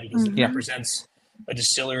try, because it represents a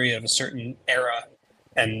distillery of a certain era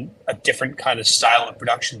and a different kind of style of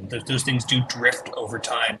production. Those things do drift over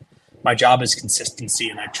time. my job is consistency,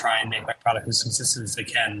 and I try and make my product as consistent as I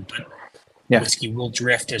can. But whiskey will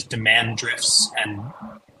drift as demand drifts, and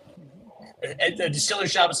the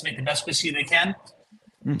distiller's job is to make the best whiskey they can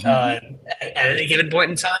at any given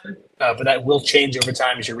point in time. But that will change over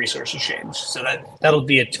time as your resources change. So that'll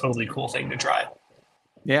be a totally cool thing to try.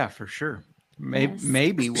 Yeah, for sure.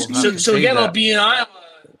 Maybe we'll. So again, I'll be in Iowa.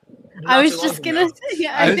 I was just gonna say,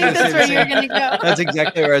 I think that's where you're gonna go. That's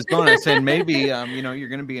exactly where I was going. I said maybe you're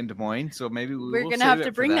gonna be in Des Moines, so maybe we're gonna have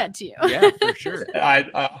to bring that to you. Yeah, for sure.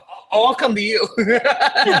 I'll come to you. There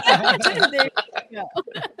you go.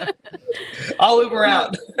 I'll Uber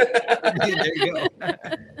out. There you go.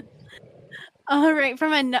 All right,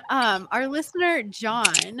 from our listener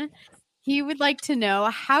John, he would like to know,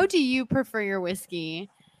 how do you prefer your whiskey,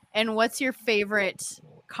 and what's your favorite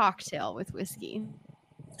cocktail with whiskey?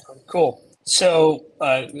 Cool. So,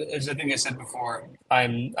 as I think I said before,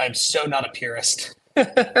 I'm so not a purist.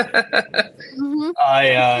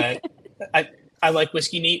 I like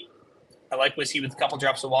whiskey neat. I like whiskey with a couple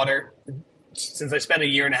drops of water. Since I spent a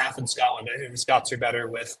year and a half in Scotland, I think the Scots are better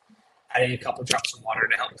with adding a couple drops of water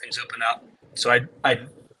to help things open up. So I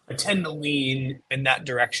tend to lean in that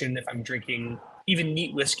direction if I'm drinking even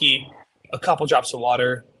neat whiskey, a couple drops of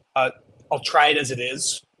water. I'll try it as it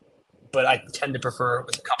is, but I tend to prefer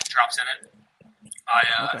with a couple drops in it.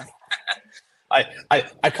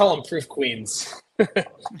 I call them proof queens,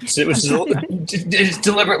 which is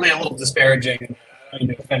deliberately a little disparaging. I don't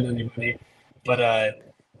mean to offend anybody, but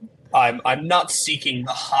I'm not seeking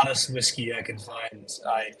the hottest whiskey I can find.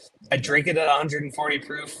 I drink it at 140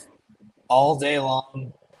 proof all day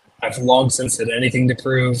long. I've long since had anything to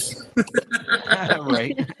prove.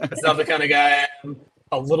 Right. That's not the kind of guy I am.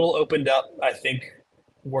 A little opened up, I think,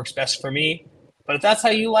 works best for me. But if that's how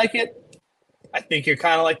you like it, I think you're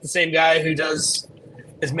kind of like the same guy who does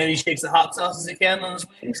as many shakes of hot sauce as he can on his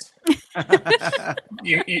wings.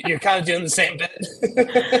 You're kind of doing the same bit.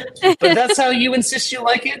 But if that's how you insist you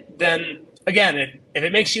like it, then, again, if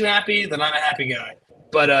it makes you happy, then I'm a happy guy.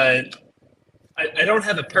 But I don't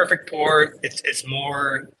have a perfect pour. It's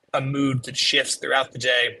more a mood that shifts throughout the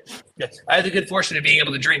day. I have the good fortune of being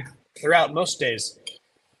able to drink throughout most days.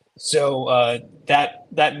 So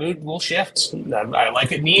that mood will shift. I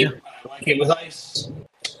like it neat. I like it with ice.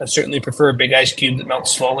 I certainly prefer a big ice cube that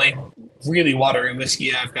melts slowly. Really watery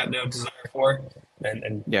whiskey I've got no desire for.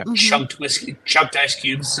 And chunked ice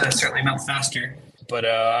cubes certainly melt faster. But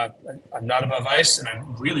I'm not above ice, and I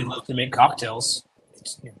really love to make cocktails.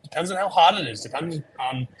 It depends on how hot it is. Depends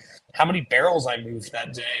on how many barrels I moved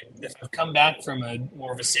that day. If I've come back from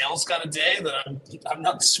more of a sales kind of day, then I'm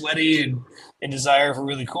not sweaty and in desire for a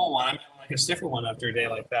really cool one. I might like a stiffer one after a day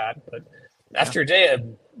like that. But after a day of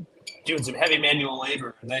doing some heavy manual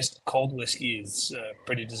labor, a nice cold whiskey is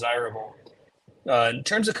pretty desirable. In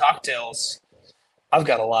terms of cocktails, I've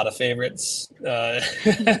got a lot of favorites.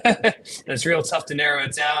 It's real tough to narrow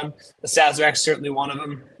it down. The Sazerac's certainly one of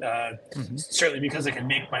them. Certainly because I can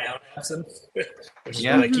make my own absinthe, which is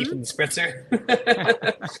what I keep in the spritzer.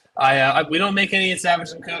 We don't make any at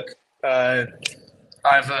Savage and Cooke.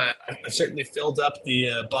 I've certainly filled up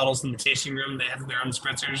the bottles in the tasting room. They have their own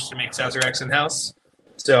spritzers to make Sazerac's in-house.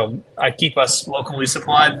 So I keep us locally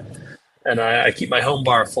supplied, and I keep my home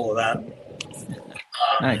bar full of that.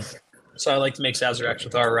 Nice. So I like to make Sazeracs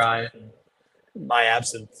with our rye and my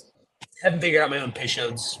absinthe. Haven't figured out my own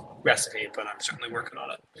Peychaud's recipe, but I'm certainly working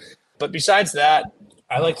on it. But besides that,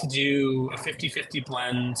 I like to do a 50-50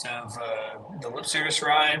 blend of the lip service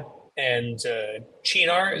rye and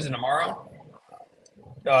Chinar is an Amaro.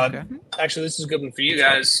 Actually, this is a good one for you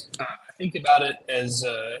guys. I think about it as,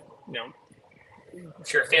 if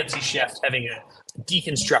you're a fancy chef, having a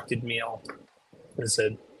deconstructed meal is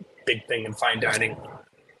a big thing in fine dining.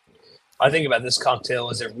 I think about this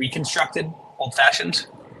cocktail as a reconstructed old-fashioned.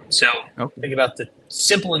 So think about the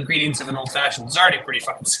simple ingredients of an old-fashioned. It's already pretty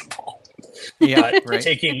fucking simple. Yeah, right.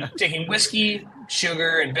 Taking whiskey,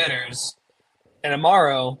 sugar, and bitters. And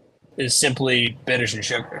Amaro is simply bitters and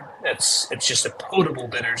sugar. It's just a potable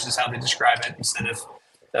bitters is how they describe it, instead of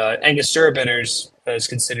Angostura bitters is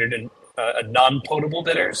considered a non-potable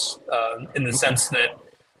bitters in the sense that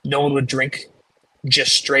no one would drink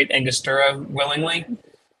just straight Angostura willingly.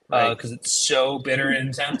 Because it's so bitter and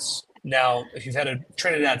intense. Now, if you've had a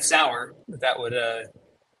Trinidad sour, that would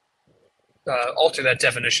alter that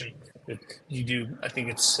definition. You do, I think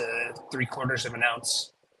it's 3/4 of an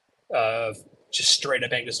ounce of just straight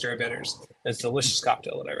up Angostura bitters. It's a delicious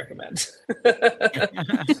cocktail that I recommend.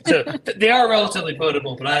 So they are relatively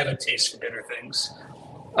potable, but I have a taste for bitter things.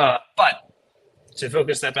 But to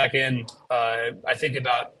focus that back in, I think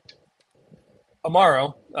about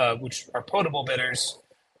Amaro, which are potable bitters.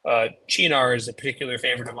 Chinar is a particular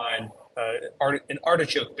favorite of mine, an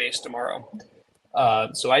artichoke-based Amaro.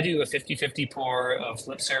 So I do a 50-50 pour of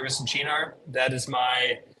lip service and Chinar. That is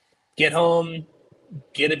my get home,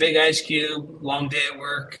 get a big ice cube, long day at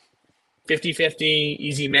work, 50-50,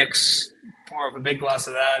 easy mix, pour up a big glass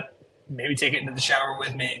of that, maybe take it into the shower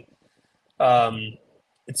with me.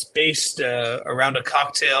 It's based around a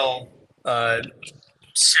cocktail,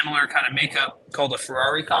 similar kind of makeup called a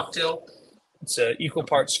Ferrari cocktail. It's equal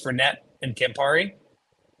parts Fernet and Campari.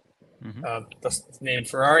 That's the name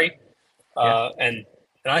Ferrari. And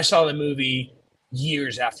I saw the movie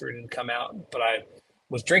years after it had come out, but I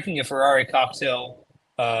was drinking a Ferrari cocktail,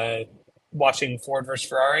 watching Ford versus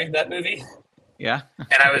Ferrari, that movie. Yeah. And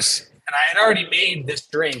I had already made this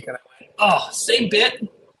drink, and I went, oh, same bit.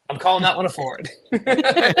 I'm calling that one a Ford.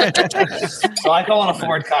 So I call it a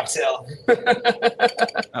Ford cocktail.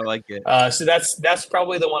 I like it. So that's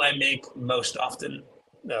probably the one I make most often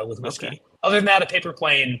with whiskey. Okay. Other than that, a paper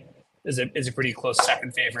plane is a pretty close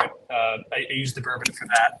second favorite. I use the bourbon for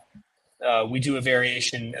that. We do a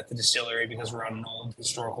variation at the distillery because we're on an old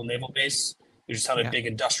historical naval base. There's a ton of big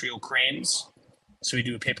industrial cranes. So we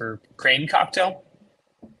do a paper crane cocktail.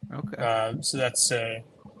 Okay. So that's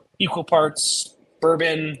equal parts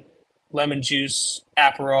bourbon, lemon juice,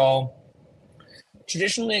 Aperol.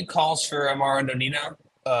 Traditionally, it calls for Amaro Nonino.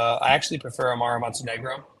 I actually prefer Amaro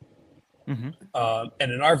Montenegro. And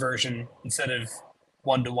in our version, instead of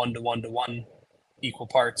 1:1:1:1 equal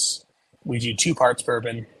parts, we do 2 parts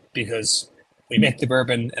bourbon because we make the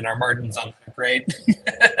bourbon and our margins on it are great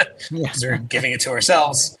because we're giving it to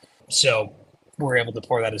ourselves. So we're able to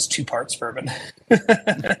pour that as 2 parts bourbon.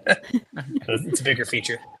 It's a bigger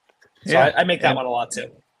feature. So I make that one a lot too.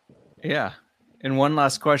 Yeah. And one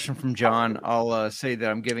last question from John. I'll say that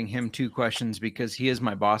I'm giving him 2 questions because he is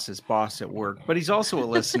my boss's boss at work, but he's also a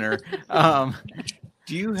listener.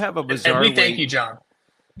 Do you have a bizarre and we thank you, John.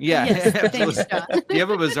 Yeah. Yes, thanks, John. Do you have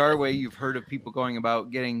a bizarre way you've heard of people going about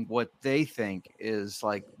getting what they think is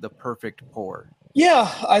like the perfect pour?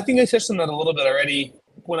 Yeah, I think I touched on that a little bit already.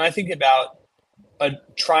 When I think about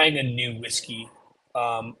trying a new whiskey,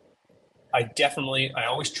 I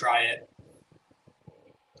always try it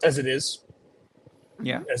as it is.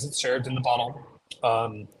 Yeah. As it's served in the bottle.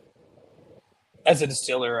 As a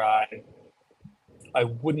distiller, I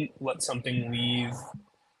wouldn't let something leave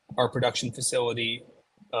our production facility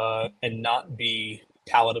and not be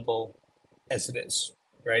palatable as it is,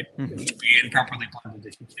 right? It should be improperly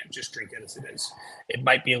blended if you can't just drink it as it is. It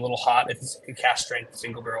might be a little hot if it's a cast strength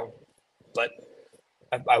single barrel, but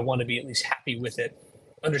I want to be at least happy with it,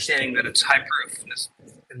 understanding that it's high proof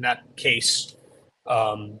in that case.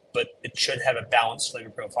 But it should have a balanced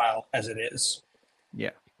flavor profile as it is.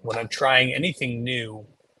 Yeah. When I'm trying anything new,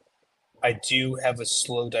 I do have a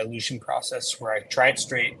slow dilution process where I try it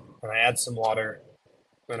straight, and I add some water,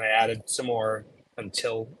 and I added some more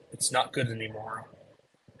until it's not good anymore.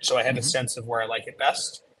 So I have a sense of where I like it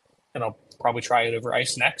best, and I'll probably try it over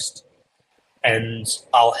ice next. And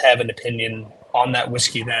I'll have an opinion on that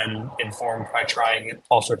whiskey then, informed by trying it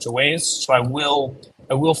all sorts of ways. So I will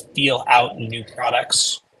feel out new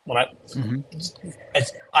products when I'm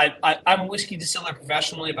a whiskey distiller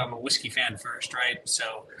professionally, but I'm a whiskey fan first, right?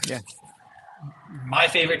 So my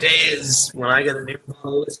favorite day is when I get a new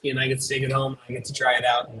bottle of whiskey and I get to take it home, and I get to try it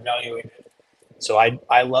out and evaluate it. So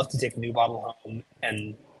I love to take a new bottle home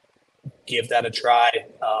and give that a try.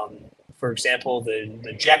 For example,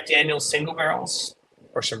 the Jack Daniel's single barrels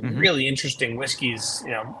or some really interesting whiskeys,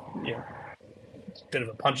 you know, bit of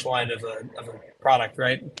a punchline of a product,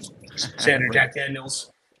 right? Standard Jack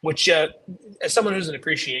Daniel's, which as someone who's an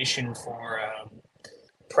appreciation for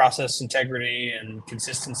process integrity and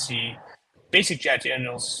consistency, basic Jack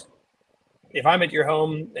Daniel's, if I'm at your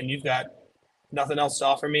home and you've got nothing else to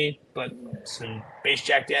offer me but some base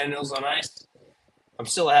Jack Daniel's on ice, I'm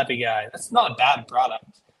still a happy guy. That's not a bad product.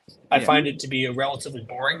 I find it to be a relatively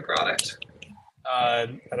boring product. I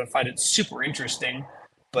don't find it super interesting,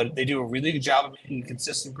 but they do a really good job of making a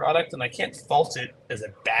consistent product, and I can't fault it as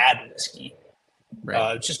a bad whiskey.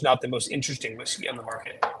 Right. It's just not the most interesting whiskey on the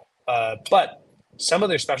market. But some of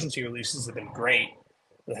their specialty releases have been great.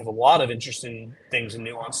 They have a lot of interesting things and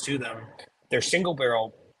nuance to them. Their single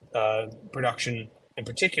barrel production in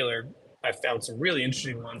particular, I've found some really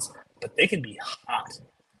interesting ones, but they can be hot.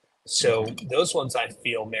 So those ones I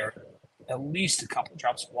feel merit at least a couple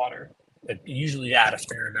drops of water. I usually add a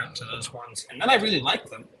fair amount to those ones. And then I really like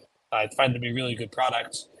them. I find them to be really good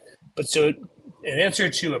products. But so in answer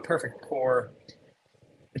to a perfect pour,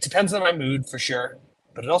 it depends on my mood for sure,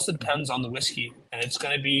 but it also depends on the whiskey. And it's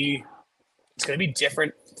going to be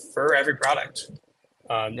different for every product.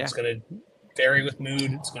 It's going to vary with mood.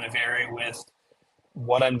 It's going to vary with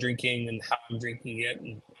what I'm drinking and how I'm drinking it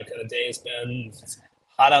and what kind of day it's been. If it's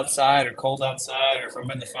hot outside or cold outside, or if I'm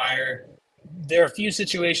by the fire. There are a few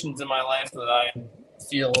situations in my life that I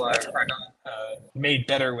feel are not made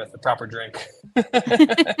better with the proper drink.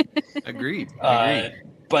 Agreed.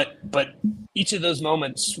 But each of those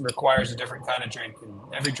moments requires a different kind of drink, and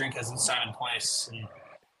every drink has its time and place. And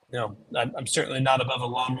I'm certainly not above a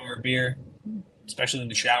lawnmower beer, especially in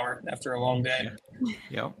the shower after a long day.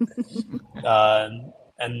 Yep.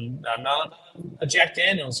 And I'm not above a Jack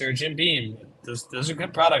Daniels or a Jim Beam. Those are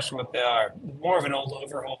good products for what they are. More of an old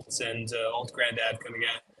Overholt and old Grandad kind of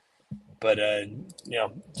guy. But I'm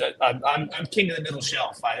king of the middle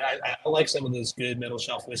shelf. I like some of those good middle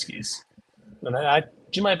shelf whiskeys, and I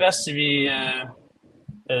do my best to be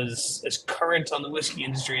as current on the whiskey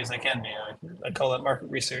industry as I can be. I call that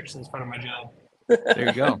market research. That's part of my job. There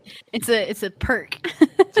you go. It's a perk.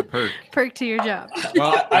 It's a perk. Perk to your job.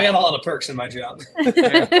 Well, I got a lot of perks in my job.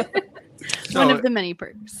 One of the many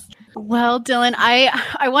perks. Well, Dylan,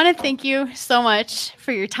 I want to thank you so much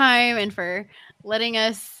for your time and for letting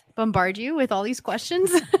us bombard you with all these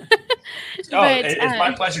questions. It's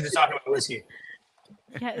my pleasure to talk about whiskey.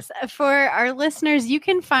 Yes. For our listeners, you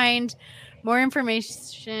can find more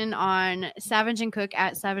information on Savage and Cooke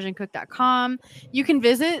at savageandcooke.com. You can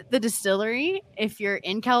visit the distillery if you're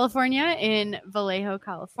in California, in Vallejo,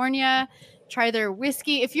 California. Try their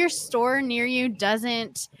whiskey. If your store near you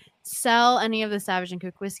doesn't sell any of the Savage and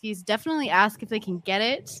Cooke whiskeys, definitely ask if they can get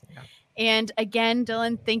it. Yeah. And again,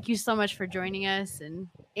 Dylan, thank you so much for joining us and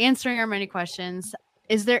answering our many questions.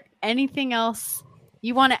 Is there anything else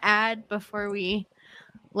you want to add before we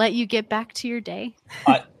let you get back to your day?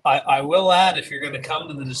 I will add, if you're going to come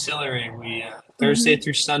to the distillery, we Thursday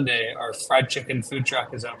through Sunday, our fried chicken food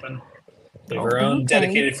truck is open. We have our own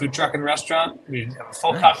dedicated food truck and restaurant. We have a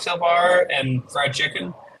full cocktail bar and fried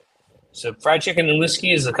chicken. So fried chicken and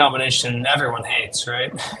whiskey is a combination everyone hates,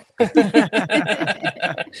 right?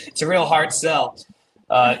 It's a real hard sell.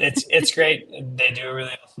 It's great. They do a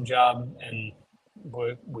really awesome job, and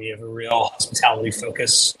we have a real hospitality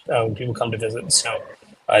focus when people come to visit. So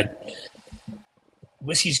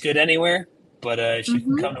whiskey's good anywhere, but if you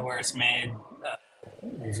can come to where it's made,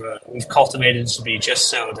 we've cultivated to be just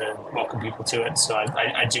so to welcome people to it. So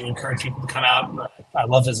I do encourage people to come out. I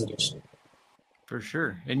love visitors. For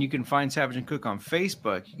sure. And you can find Savage and Cooke on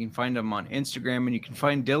Facebook. You can find them on Instagram, and you can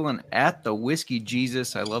find Dylan at the Whiskey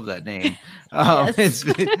Jesus. I love that name. I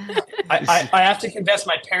have to confess,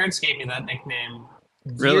 my parents gave me that nickname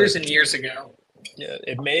years and years ago. Yeah,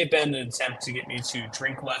 it may have been an attempt to get me to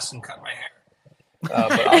drink less and cut my hair.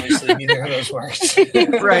 But obviously neither of those worked.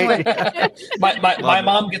 Right. my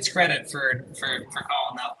mom gets credit for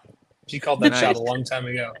calling that one. She called that shot a long time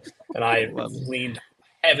ago, and I leaned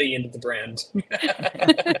heavy into the brand.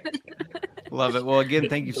 Love it. Well, again,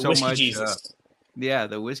 thank you so much. Jesus.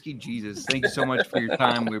 The Whiskey Jesus. Thank you so much for your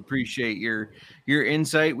time. We appreciate your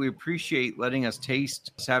insight. We appreciate letting us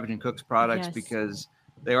taste Savage and Cooke's products because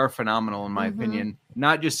they are phenomenal, in my opinion.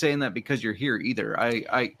 Not just saying that because you're here either.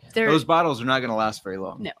 Those bottles are not going to last very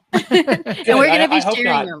long. No. And we're going to be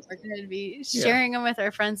sharing them. We're going to be sharing them with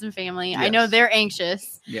our friends and family. Yes. I know they're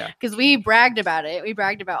anxious. Yeah. Because we bragged about it. We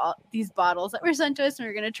bragged about all these bottles that were sent to us, and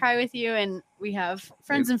we're going to try with you. And we have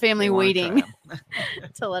friends and family waiting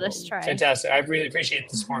to let us try. Fantastic. I really appreciate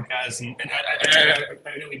the support, guys. And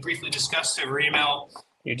I know we briefly discussed over email.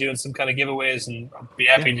 You're doing some kind of giveaways, and I'll be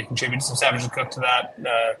happy to contribute some Savage and Cooke to that.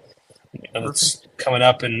 That's coming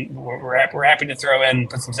up, and we're happy to throw in,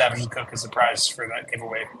 put some Savage and Cooke as a prize for that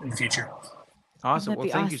giveaway in the future. Awesome. Well,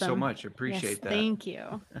 thank you so much. Appreciate that. Thank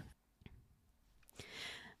you.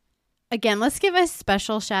 Again, let's give a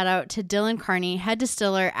special shout out to Dylan Carney, head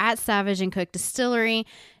distiller at Savage and Cooke Distillery,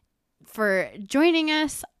 for joining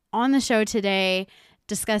us on the show today,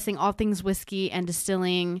 discussing all things whiskey and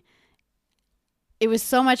distilling. It was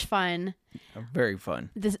so much fun. Very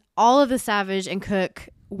fun. All of the Savage and Cooke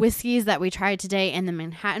whiskeys that we tried today and the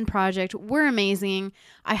Manhattan Project were amazing.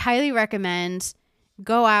 I highly recommend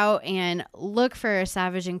go out and look for a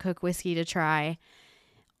Savage and Cooke whiskey to try.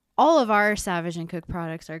 All of our Savage and Cooke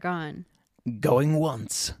products are gone. Going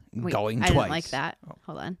once, going twice. I didn't like that.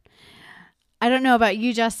 Hold on. I don't know about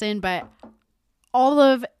you, Justin, but all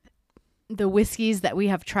of the whiskeys that we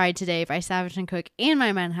have tried today by Savage and Cooke and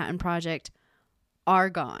my Manhattan Project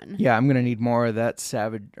are gone. Yeah, I'm gonna need more of that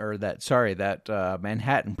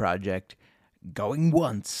Manhattan Project. Going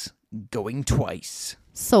once, going twice.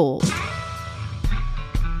 Sold.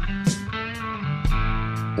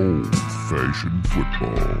 Old-fashioned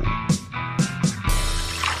football.